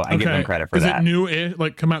 So I give them credit for that. Is it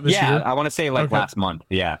new? Come out this year? Yeah, I want to say last month.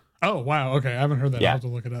 Yeah. Oh wow. Okay, I haven't heard that. Yeah. I'll have to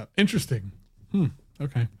look it up. Interesting.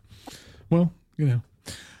 Okay. Well,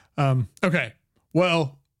 okay.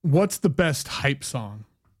 Well, what's the best hype song?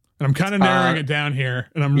 And I'm kind of narrowing it down here.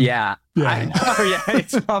 And I'm I know. Yeah,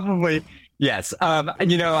 it's probably yes.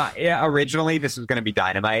 Originally this was going to be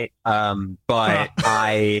Dynamite, but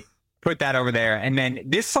I put that over there. And then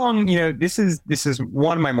this song, this is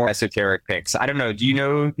one of my more esoteric picks. I don't know. Do you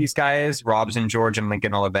know these guys, Robson George and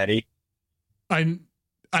Lincoln Olivetti?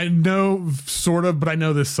 I know sort of, but I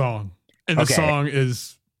know this song, and the song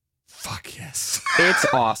is fuck yes. It's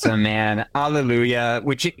awesome, man. Hallelujah.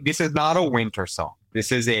 This is not a winter song.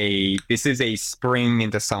 This is a spring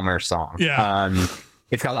into summer song. Yeah.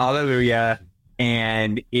 It's called Hallelujah,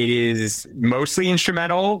 and it is mostly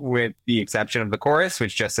instrumental with the exception of the chorus,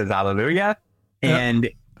 which just says Hallelujah. And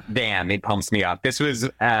damn, it pumps me up. This was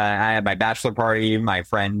I had my bachelor party. My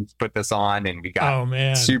friend put this on, and we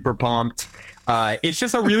got super pumped. It's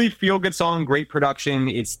just a really feel good song. Great production.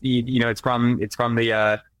 It's it's from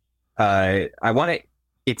the I want to.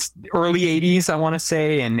 It's early '80s, I want to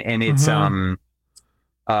say, and it's the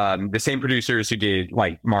same producers who did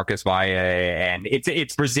like Marcus Valle, and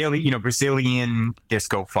it's Brazilian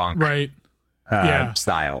disco funk, right?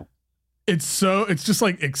 Style. It's just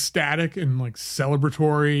like ecstatic and like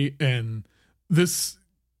celebratory, and this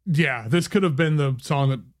could have been the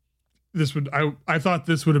song that I thought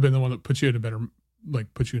this would have been the one that put you in a better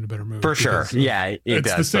mood for sure. Yeah, it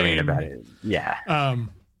does. The same about it. Yeah.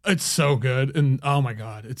 It's so good, and oh my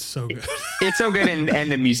god, it's so good. It's so good,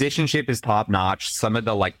 and the musicianship is top notch. Some of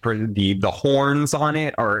the the horns on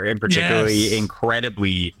it are particularly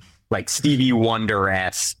incredibly like Stevie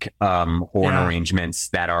Wonder-esque horn arrangements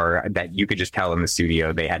that you could just tell in the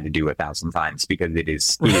studio they had to do 1,000 times because it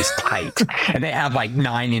is tight, and they have like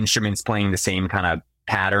 9 instruments playing the same kind of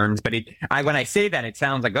patterns. But when I say that, it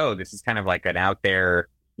sounds like, oh, this is kind of like an out there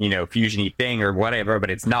fusiony thing or whatever, but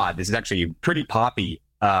it's not. This is actually pretty poppy.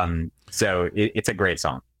 So it's a great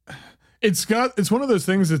song. It's one of those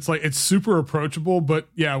things. It's like, it's super approachable, but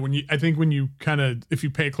yeah, if you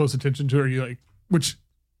pay close attention to it, you like, which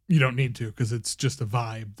you don't need to, because it's just a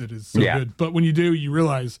vibe that is so good. But when you do, you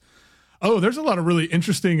realize, oh, there's a lot of really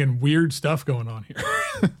interesting and weird stuff going on here.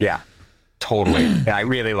 Yeah, totally. I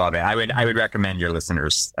really love it. I would recommend your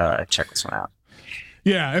listeners check this one out.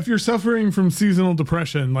 Yeah, if you're suffering from seasonal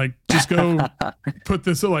depression, like just go put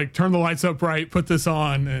this, like turn the lights up bright, put this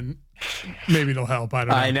on, and maybe it'll help. I don't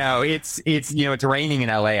know. I know it's raining in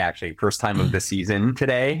LA actually, first time of the season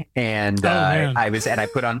today, and I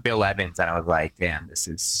put on Bill Evans, and I was like, damn, this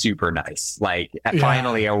is super nice. Like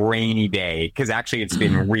finally a rainy day, because actually it's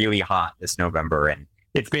been really hot this November, and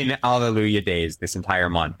it's been Alleluia days this entire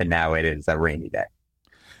month, and now it is a rainy day.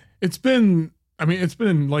 It's been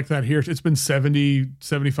like that here. It's been 70,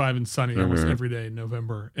 75 and sunny almost every day in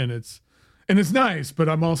November. And it's nice, but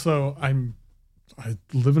I live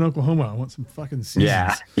in Oklahoma. I want some fucking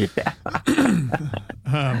seasons. Yeah.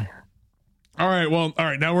 All right.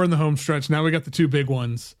 Now we're in the home stretch. Now we got the 2 big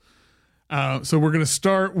ones. So we're going to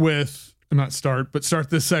start this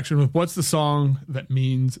section with, what's the song that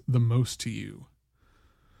means the most to you?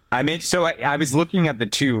 I was looking at the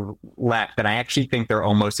 2 left, and I actually think they're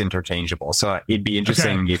almost interchangeable. So it'd be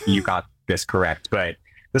interesting if you got this correct. But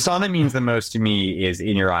the song that means the most to me is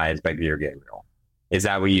 "In Your Eyes" by Peter Gabriel. Is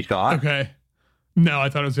that what you thought? Okay. No, I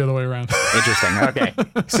thought it was the other way around. Interesting. Okay.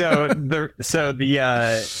 So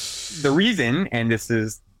the reason, and this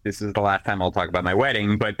is the last time I'll talk about my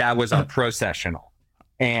wedding, but that was our processional,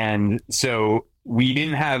 and so we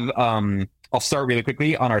didn't have. I'll start really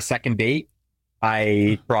quickly. On our second date,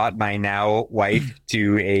 I brought my now wife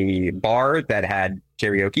to a bar that had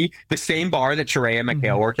karaoke, the same bar that Sheree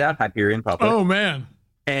McHale worked at, Hyperion Public. Oh, man.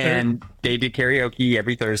 And they did karaoke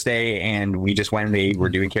every Thursday, and we just went and they were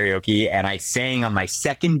doing karaoke, and I sang on my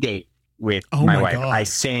second date with my wife. God. I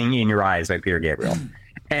sang "In Your Eyes" by Peter Gabriel.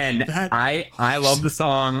 And I love the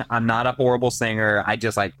song. I'm not a horrible singer. I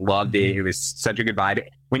just loved it. It was such a good vibe.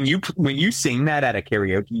 When you sing that at a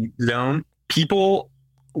karaoke zone, people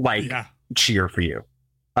cheer for you.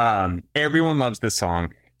 Everyone loves this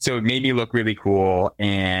song, so it made me look really cool,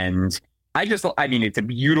 and it's a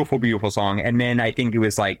beautiful, beautiful song. And then I think it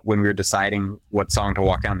was like when we were deciding what song to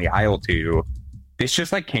walk down the aisle to, this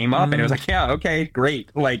just came up, and it was like, yeah, okay,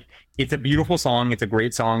 great. Like, it's a beautiful song. It's a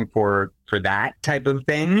great song for that type of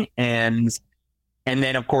thing, and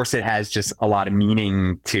then of course it has just a lot of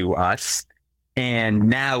meaning to us, and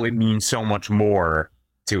now it means so much more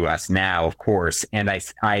to us now, of course. And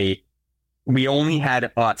we only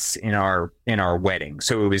had us in our wedding,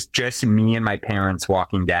 so it was just me and my parents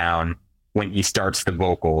walking down when he starts the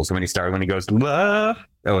vocals. When he goes, "Love,"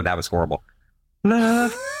 oh, that was horrible.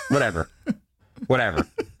 Love, whatever.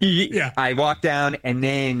 I walk down, and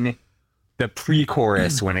then the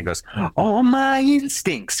pre-chorus when it goes, "All my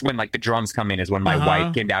instincts," when the drums come in, is when my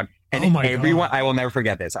wife came down, and everyone, God. I will never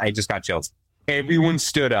forget this. I just got chills. Everyone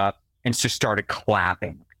stood up and just started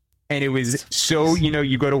clapping. And it was so,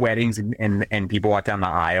 you go to weddings and people walk down the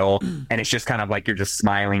aisle, and it's just kind of like you're just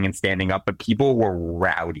smiling and standing up, but people were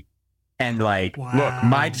rowdy. And wow. Look,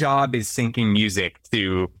 my job is syncing music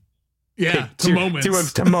to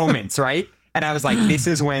moments. to moments, right? And I was like, this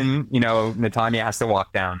is when, Natanya has to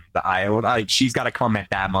walk down the aisle. She's got to come at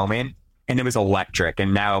that moment. And it was electric.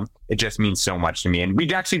 And now it just means so much to me. And we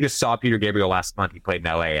actually just saw Peter Gabriel last month. He played in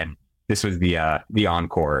LA, and this was the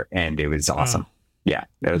encore, and it was awesome. Wow. Yeah,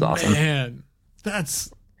 it was awesome. Man,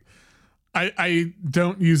 that's I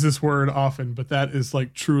don't use this word often, but that is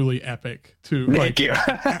like truly epic to Thank you.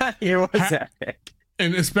 It was epic.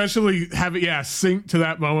 And especially have it, sync to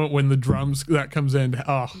that moment when the drums that comes in.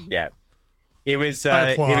 Oh, yeah. It was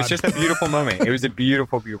just a beautiful moment. It was a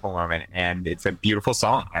beautiful, beautiful moment, and it's a beautiful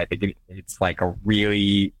song. I think it's like a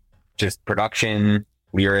really just production,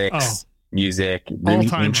 lyrics, music, really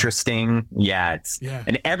interesting. Yeah,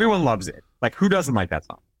 and everyone loves it. Like, who doesn't like that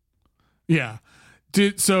song? Yeah.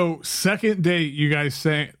 So second date, you guys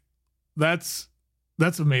sang. That's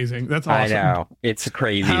amazing. That's awesome. I know, it's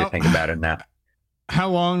crazy to think about it now. How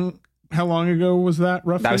long ago was that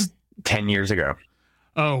roughly? That was 10 years ago.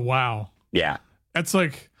 Oh, wow. Yeah. That's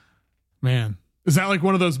like, man, is that like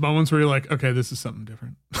one of those moments where you're like, okay, this is something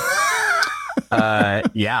different?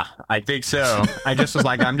 Yeah, I think so. I just was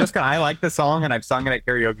like, I like the song and I've sung it at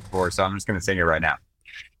karaoke before, so I'm just going to sing it right now.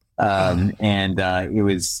 And it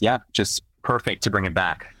was, just perfect to bring it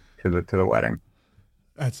back to the wedding.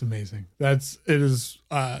 That's amazing. It is,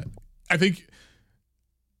 I think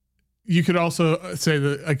you could also say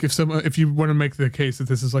that, like, if you want to make the case that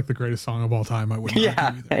this is like the greatest song of all time, I wouldn't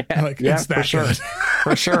argue either. Like, it's that for sure. good.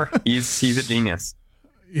 For sure. He's a genius.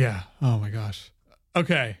 Yeah. Oh my gosh.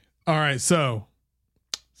 Okay. All right. So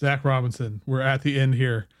Zach Robinson, we're at the end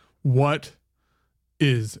here. What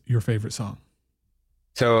is your favorite song?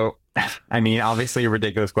 So, I mean, obviously a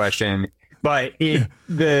ridiculous question, but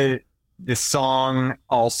the song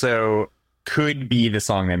also could be the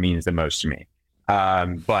song that means the most to me.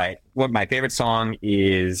 But what my favorite song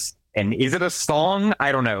is, and is it a song?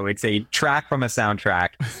 I don't know. It's a track from a soundtrack,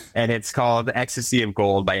 and it's called Ecstasy of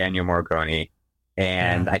Gold by Ennio Morricone.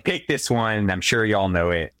 And I picked this one. I'm sure y'all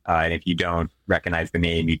know it. And if you don't recognize the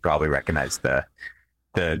name, you'd probably recognize the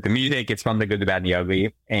music. It's from The Good, the Bad, and the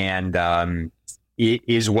Ugly. And it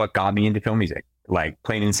is what got me into film music. Like,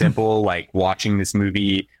 plain and simple, like watching this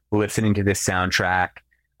movie, listening to this soundtrack,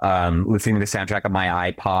 listening to the soundtrack on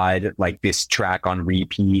my iPod, like this track on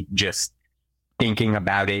repeat, just thinking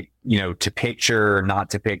about it, to picture, not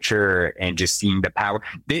to picture, and just seeing the power.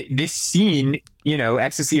 This scene,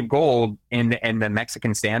 Ecstasy of Gold and the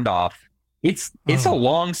Mexican standoff, it's a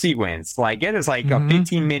long sequence. Like, it is like a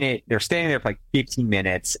 15-minute, they're standing there for like 15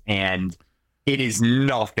 minutes, and it is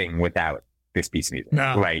nothing without this piece of music.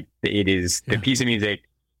 No. Like, it is the piece of music,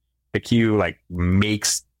 the cue, like,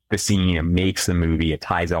 makes the scene, it makes the movie, it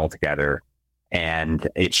ties it all together, and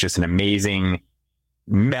it's just an amazing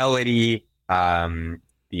melody.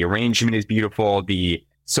 The arrangement is beautiful. The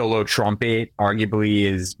solo trumpet arguably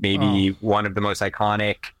is maybe one of the most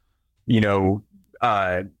iconic,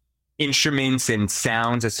 instruments and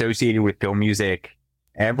sounds associated with film music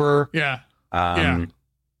ever.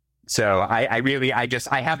 So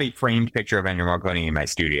I have a framed picture of Ennio Morricone in my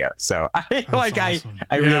studio. So he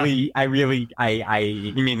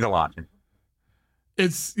means a lot.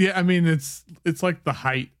 It's like the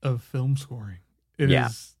height of film scoring.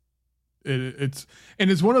 It's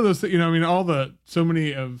one of those that, so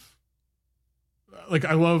many of, like,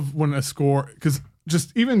 I love when a score, because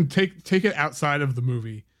just even take it outside of the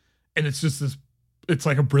movie, and it's just this, it's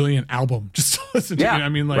like a brilliant album just to listen to.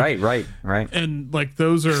 Right. And like,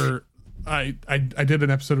 those are, I did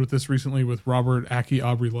an episode with this recently with Robert Aki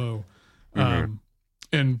Aubrey Lowe, and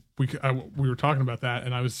we were talking about that,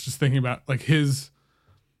 and I was just thinking about like his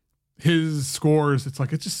scores. It's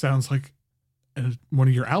like, it just sounds like one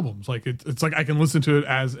of your albums. Like, it's like I can listen to it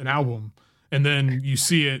as an album, and then you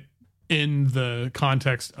see it in the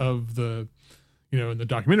context of the, in the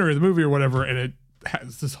documentary or the movie or whatever, and it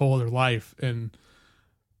has this whole other life. And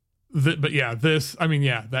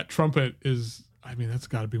that trumpet is, that's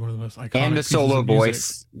got to be one of the most iconic. And the solo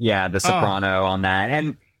voice, the soprano on that,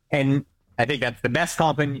 and I think that's the best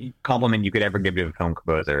compliment you could ever give to a film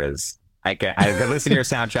composer. Is I could listen to your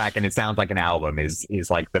soundtrack and it sounds like an album is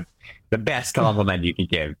like the best compliment you can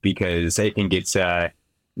give, because I think it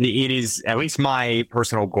is, at least my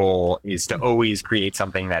personal goal is to always create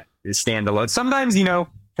something that is standalone. Sometimes you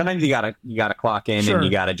gotta clock in, and you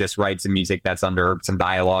gotta just write some music that's under some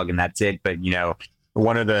dialogue and that's it. But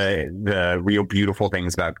one of the real beautiful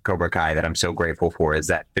things about Cobra Kai that I'm so grateful for is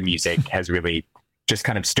that the music has really just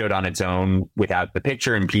kind of stood on its own without the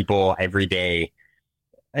picture, and people every day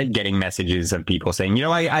getting messages of people saying,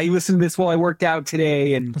 I listened to this while I worked out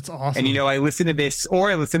today, and that's awesome. And I listened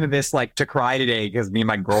to this like to cry today because me and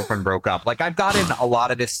my girlfriend broke up. Like, I've gotten a lot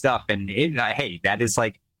of this stuff, and hey, that is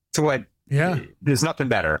like, so what? There's nothing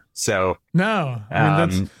better. So no,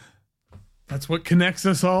 that's what connects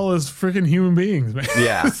us all as freaking human beings, man.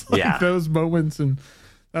 Yeah, those moments, and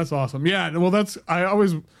that's awesome. Yeah, well,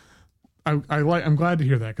 I'm glad to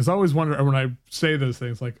hear that, because I always wonder when I say those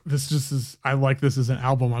things, like, this just is, I like this as an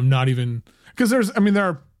album. I'm not even, because there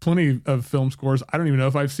are plenty of film scores I don't even know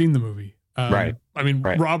if I've seen the movie. Right. I mean,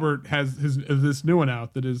 Right. Robert has this new one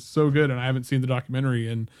out that is so good, and I haven't seen the documentary,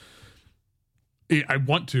 and I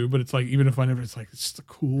want to, but it's like, even if I never, it's like, it's just a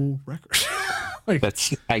cool record. Like,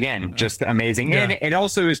 That's, again, just amazing. Yeah. And it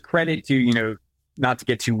also is credit to, you know, not to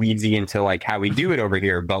get too weedsy into like how we do it over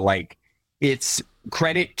here, but like, it's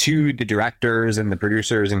credit to the directors and the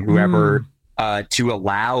producers and whoever to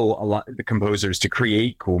allow a lot of the composers to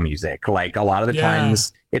create cool music. Like, a lot of the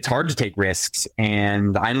times it's hard to take risks,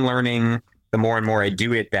 and I'm learning the more and more I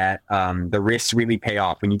do it that the risks really pay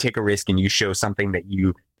off. When you take a risk and you show something that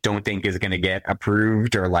you don't think is going to get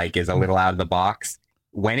approved, or like is a little out of the box,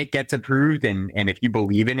 when it gets approved, and if you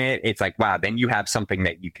believe in it, it's like, wow, then you have something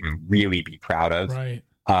that you can really be proud of. right.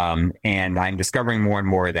 And I'm discovering more and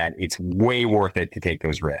more that it's way worth it to take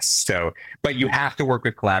those risks. So, but you have to work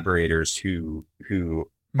with collaborators who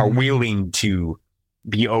are willing to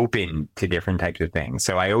be open to different types of things.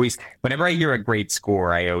 So I always, whenever I hear a great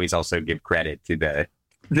score, I always also give credit to the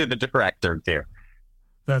director too.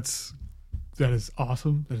 That is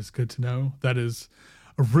awesome. That is good to know. That is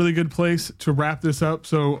a really good place to wrap this up.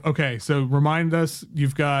 So, okay. So remind us,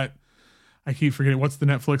 you've got, I keep forgetting, what's the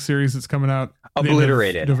Netflix series that's coming out?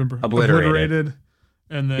 Obliterated. November. Obliterated.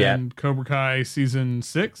 And then Cobra Kai season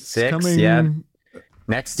 6 coming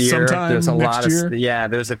next year. There's a lot of, year.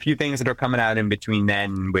 There's a few things that are coming out in between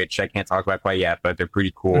then, which I can't talk about quite yet, but they're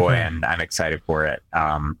pretty cool, and I'm excited for it.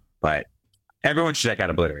 But everyone should check out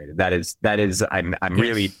Obliterated. That is, I'm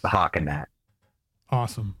really hawking that.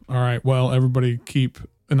 Awesome. All right. Well, everybody keep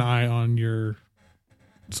an eye on your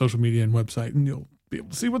social media and website, and you'll be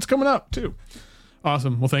able to see what's coming up too.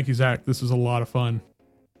 Awesome. Well, thank you, Zach. This was a lot of fun.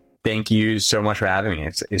 Thank you so much for having me.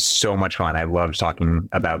 It's so much fun. I love talking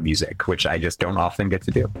about music, which I just don't often get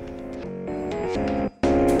to do.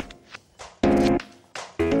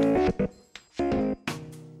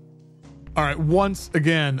 All right. Once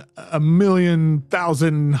again,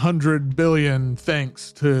 1,000,000,100 billion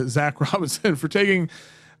thanks to Zach Robinson for taking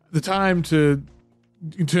the time to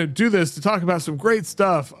do this, to talk about some great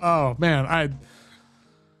stuff. Oh man, I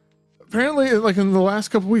apparently, like, in the last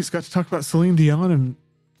couple of weeks, got to talk about Celine Dion, and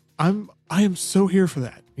I am so here for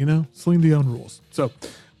that. You know, Celine Dion rules. So,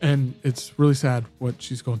 and it's really sad what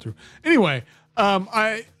she's going through. Anyway,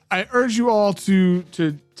 I urge you all to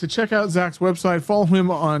check out Zach's website, follow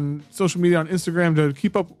him on social media, on Instagram, to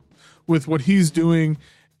keep up with what he's doing.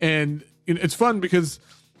 And it's fun because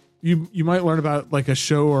you might learn about like a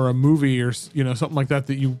show or a movie or, you know, something like that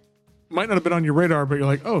you might not have been on your radar, but you're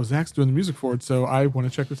like, oh, Zach's doing the music for it, so I want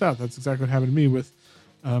to check this out. That's exactly what happened to me with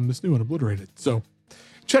this new one, Obliterated. So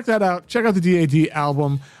check that out. Check out the DAD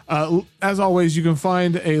album. As always, you can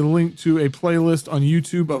find a link to a playlist on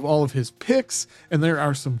YouTube of all of his picks, and there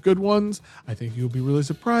are some good ones. I think you'll be really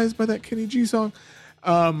surprised by that Kenny G song.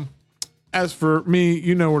 As for me,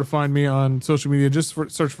 you know where to find me on social media. Just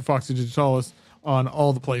search for Foxy Digitalis on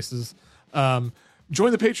all the places.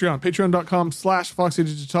 Join the patreon.com/Foxy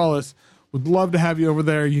Digitalis. Would love to have you over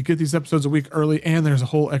there. You get these episodes a week early, and there's a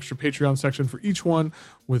whole extra Patreon section for each one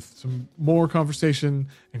with some more conversation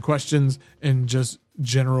and questions and just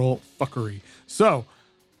general fuckery. So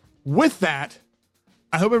with that,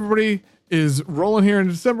 I hope everybody is rolling here in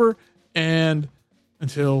December, and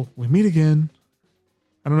until we meet again,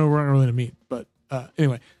 I don't know, we're not really going to meet, but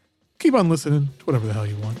anyway, keep on listening to whatever the hell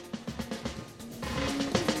you want.